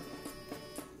bees.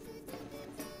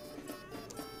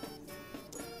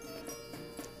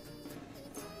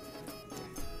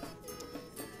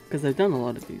 Because I've done a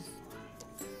lot of these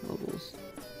levels.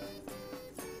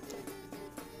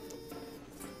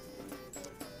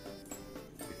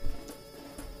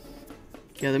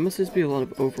 Yeah, there must just be a lot of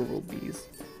overworld bees.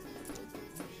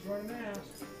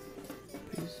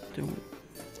 Please don't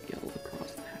yell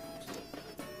across the house.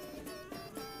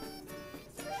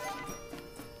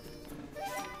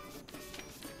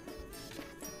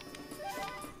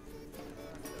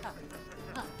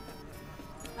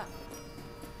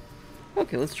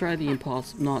 Okay, let's try the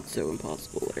not so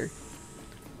impossible lair,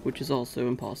 which is also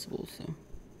impossible, so.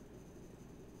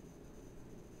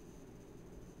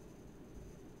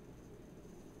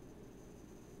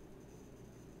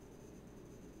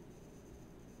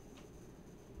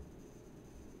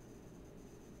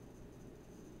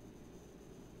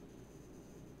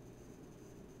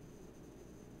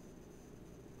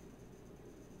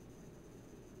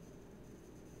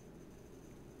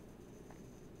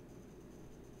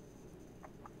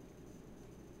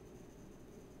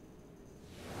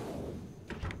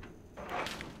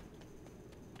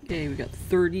 Okay, we got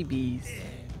 30 bees.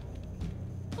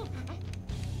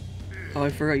 Oh, I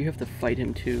forgot you have to fight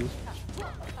him too.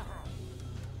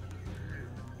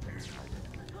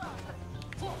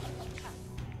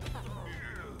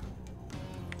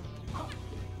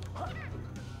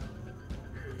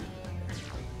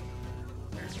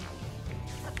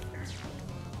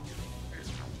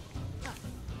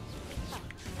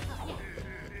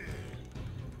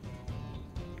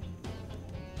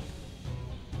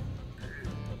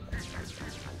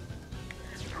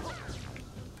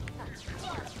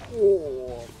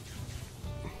 Oh.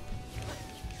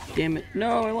 Damn it.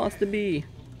 No, I lost the bee.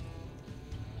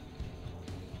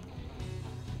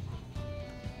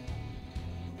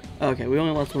 Okay, we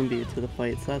only lost one beat to the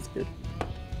fight, so that's good.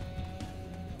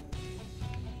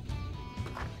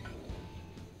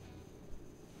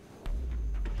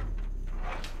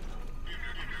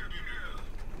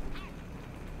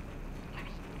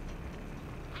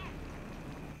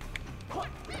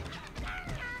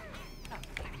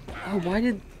 Oh, why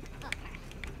did...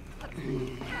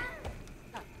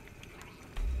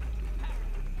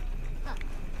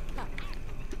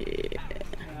 Yeah.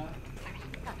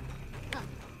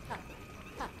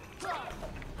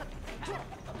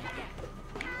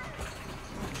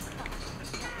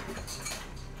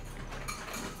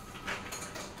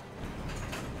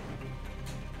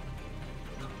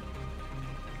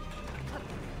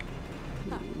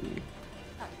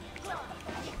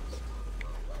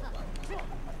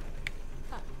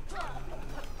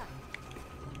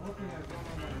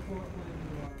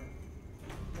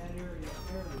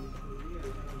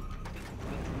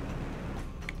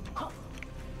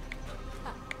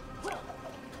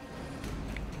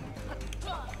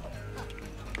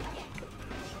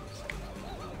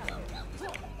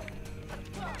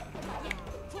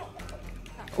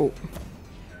 Oh.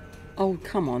 Oh,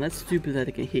 come on. That's stupid that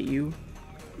it can hit you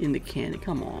in the cannon.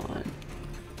 Come on.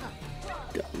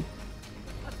 Dumb.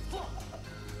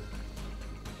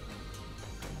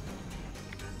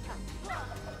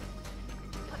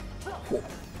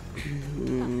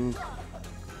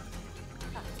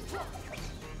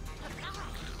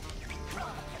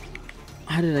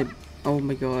 How did I... Oh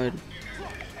my god.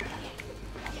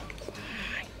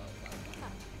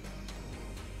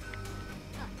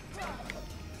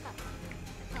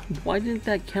 Why didn't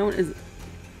that count as...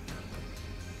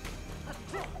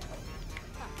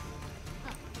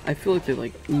 I feel like they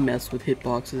like mess with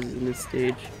hitboxes in this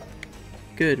stage.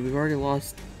 Good, we've already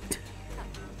lost...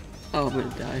 Oh, I'm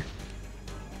gonna die.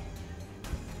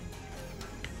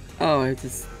 Oh, I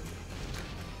just...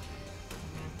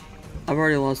 I've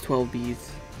already lost 12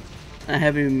 bees. I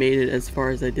haven't even made it as far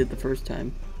as I did the first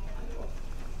time.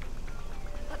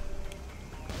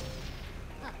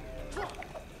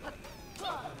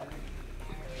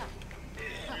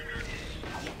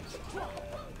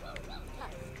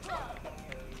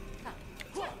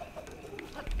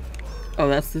 Oh,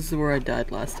 this is where I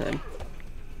died last time.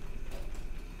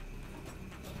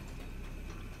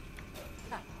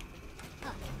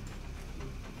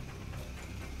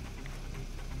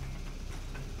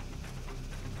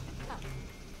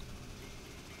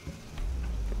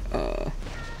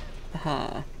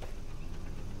 Aha.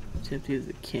 Just have to use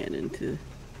the cannon to...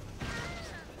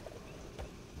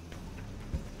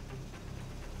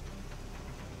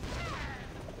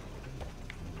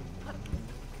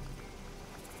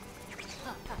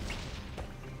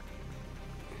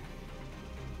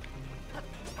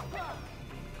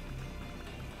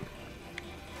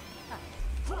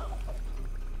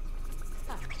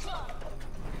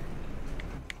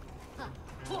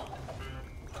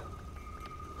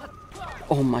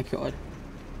 Oh my god.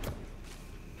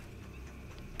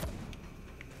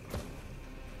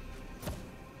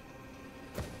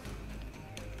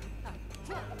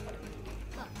 Damn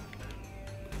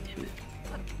it.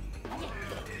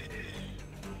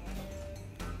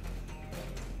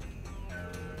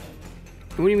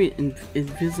 What do you mean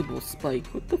invisible spike?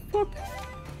 What the fuck?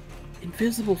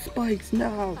 Invisible spikes,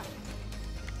 no!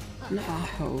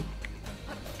 No.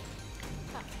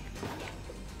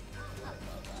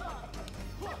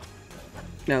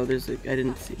 No, there's a... I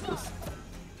didn't see this.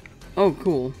 Oh,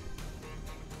 cool.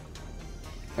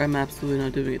 I'm absolutely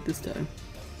not doing it this time.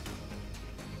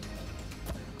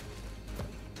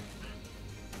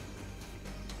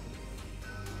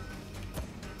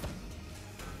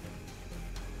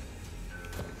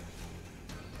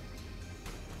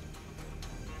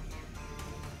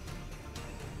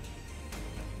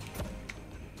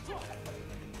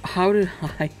 How did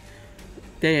I...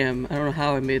 Damn, I don't know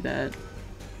how I made that.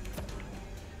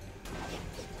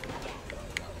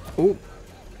 Oh.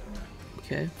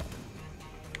 Okay.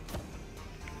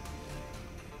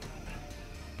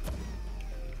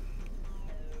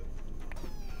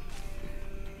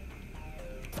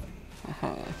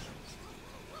 Aha.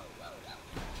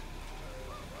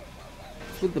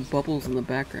 What's with the bubbles in the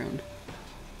background?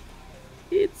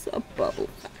 It's a bubble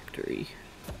factory.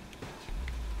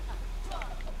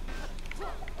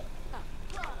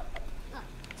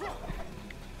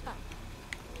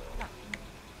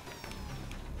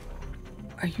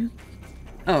 Are you...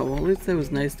 Oh, well, at least that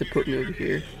was nice to put me over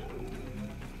here.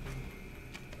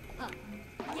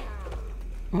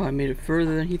 Oh, I made it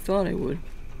further than he thought I would.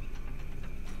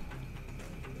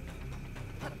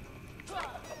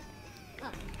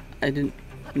 I didn't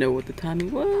know what the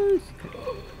timing was.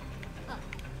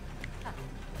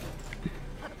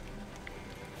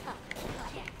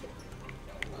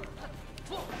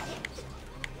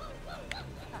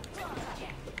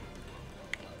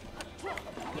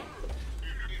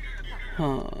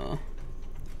 Huh.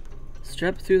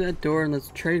 Step through that door and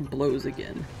let's trade blows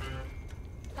again.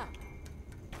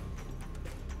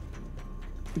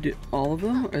 Do all of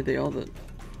them? Are they all the...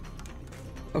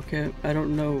 Okay, I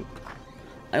don't know.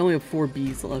 I only have 4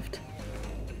 bees left.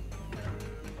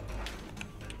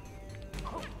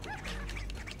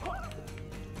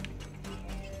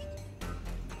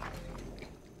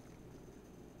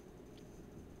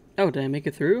 Oh, did I make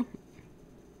it through?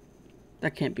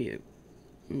 That can't be it.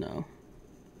 No.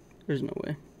 There's no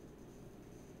way.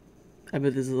 I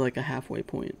bet this is like a halfway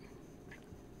point.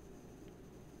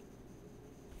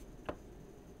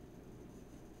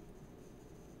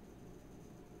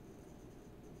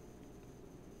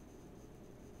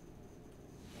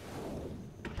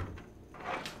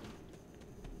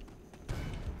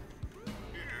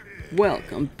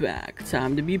 Welcome back.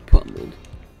 Time to be pummeled.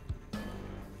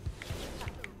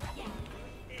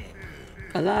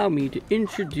 Allow me to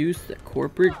introduce the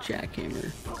corporate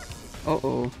jackhammer.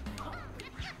 Uh-oh.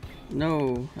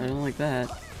 No, I don't like that.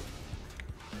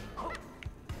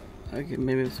 Okay,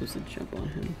 maybe I'm supposed to jump on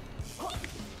him.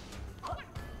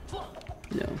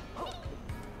 No.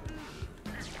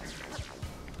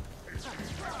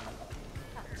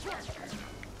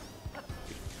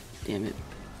 Damn it.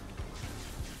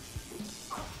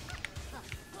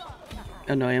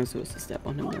 Oh no, I am supposed to step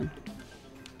on him then.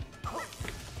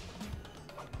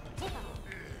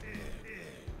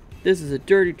 This is a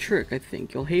dirty trick, I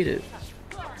think. You'll hate it.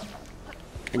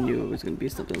 I knew it was going to be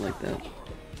something like that.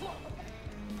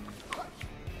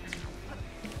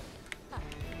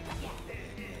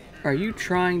 Are you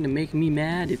trying to make me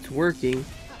mad? It's working.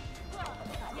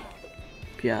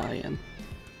 Yeah, I am.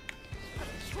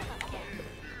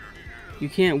 You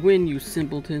can't win, you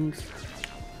simpletons.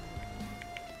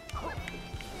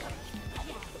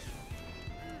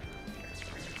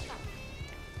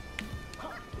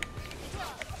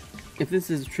 If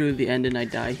this is truly the end and I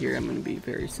die here, I'm going to be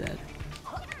very sad.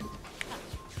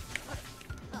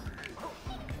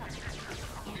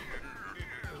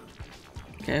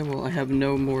 Okay, well, I have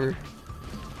no more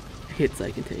hits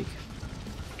I can take.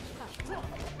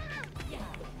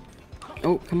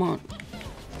 Oh, come on.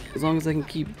 As long as I can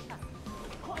keep...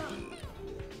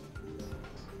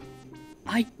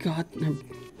 I got...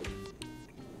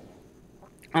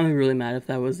 I'm really mad if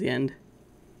that was the end.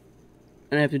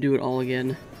 And I have to do it all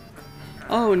again.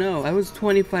 Oh no, I was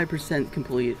 25%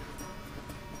 complete.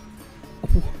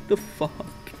 What the fuck?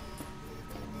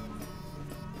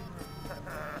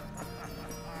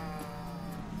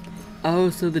 Oh,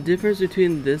 so the difference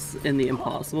between this and the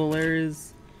impossible lair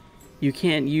is you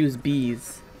can't use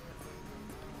bees.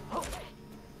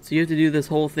 So you have to do this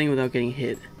whole thing without getting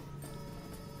hit.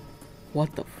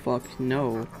 What the fuck?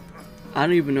 No. I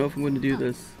don't even know if I'm going to do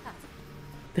this.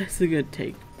 This is going to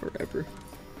take forever.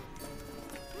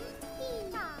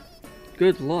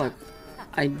 Good luck.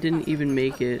 I didn't even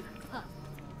make it.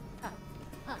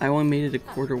 I only made it a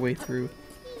quarter way through.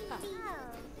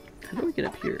 How do I get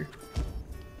up here?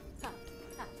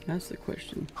 That's the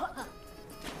question.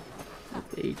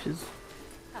 With the H's.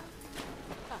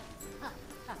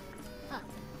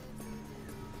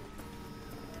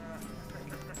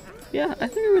 Yeah, I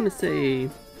think I'm gonna say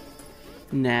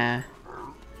nah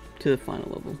to the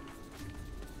final level.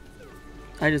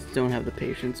 I just don't have the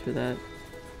patience for that.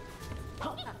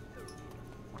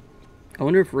 I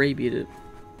wonder if Ray beat it.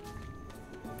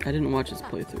 I didn't watch his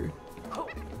playthrough.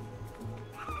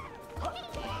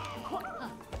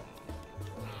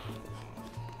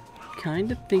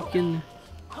 Kinda thinking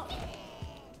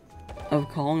of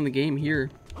calling the game here.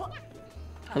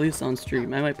 At least on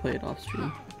stream. I might play it off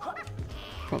stream.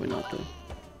 Probably not though.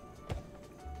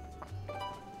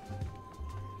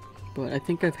 But I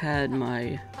think I've had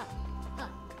my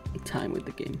time with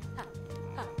the game.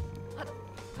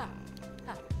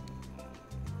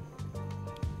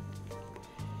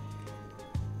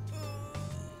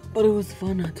 But it was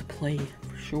fun to play,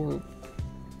 for sure.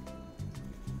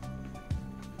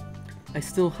 I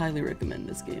still highly recommend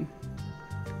this game.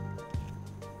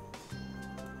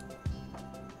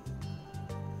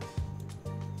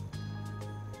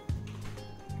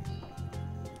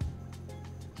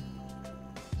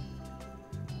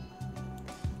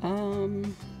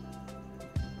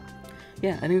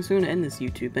 Yeah, I think I'm going to end this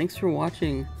YouTube. Thanks for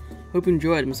watching. Hope you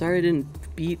enjoyed. I'm sorry I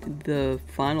didn't beat the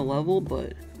final level,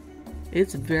 but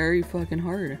it's very fucking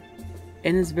hard.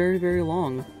 And it's very, very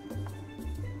long.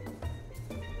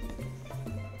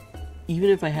 Even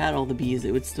if I had all the bees,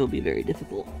 it would still be very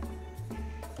difficult.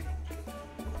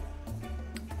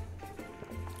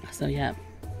 So yeah.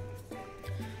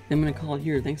 I'm gonna call it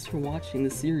here. Thanks for watching the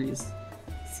series.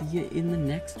 See you in the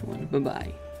next one.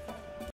 Bye-bye.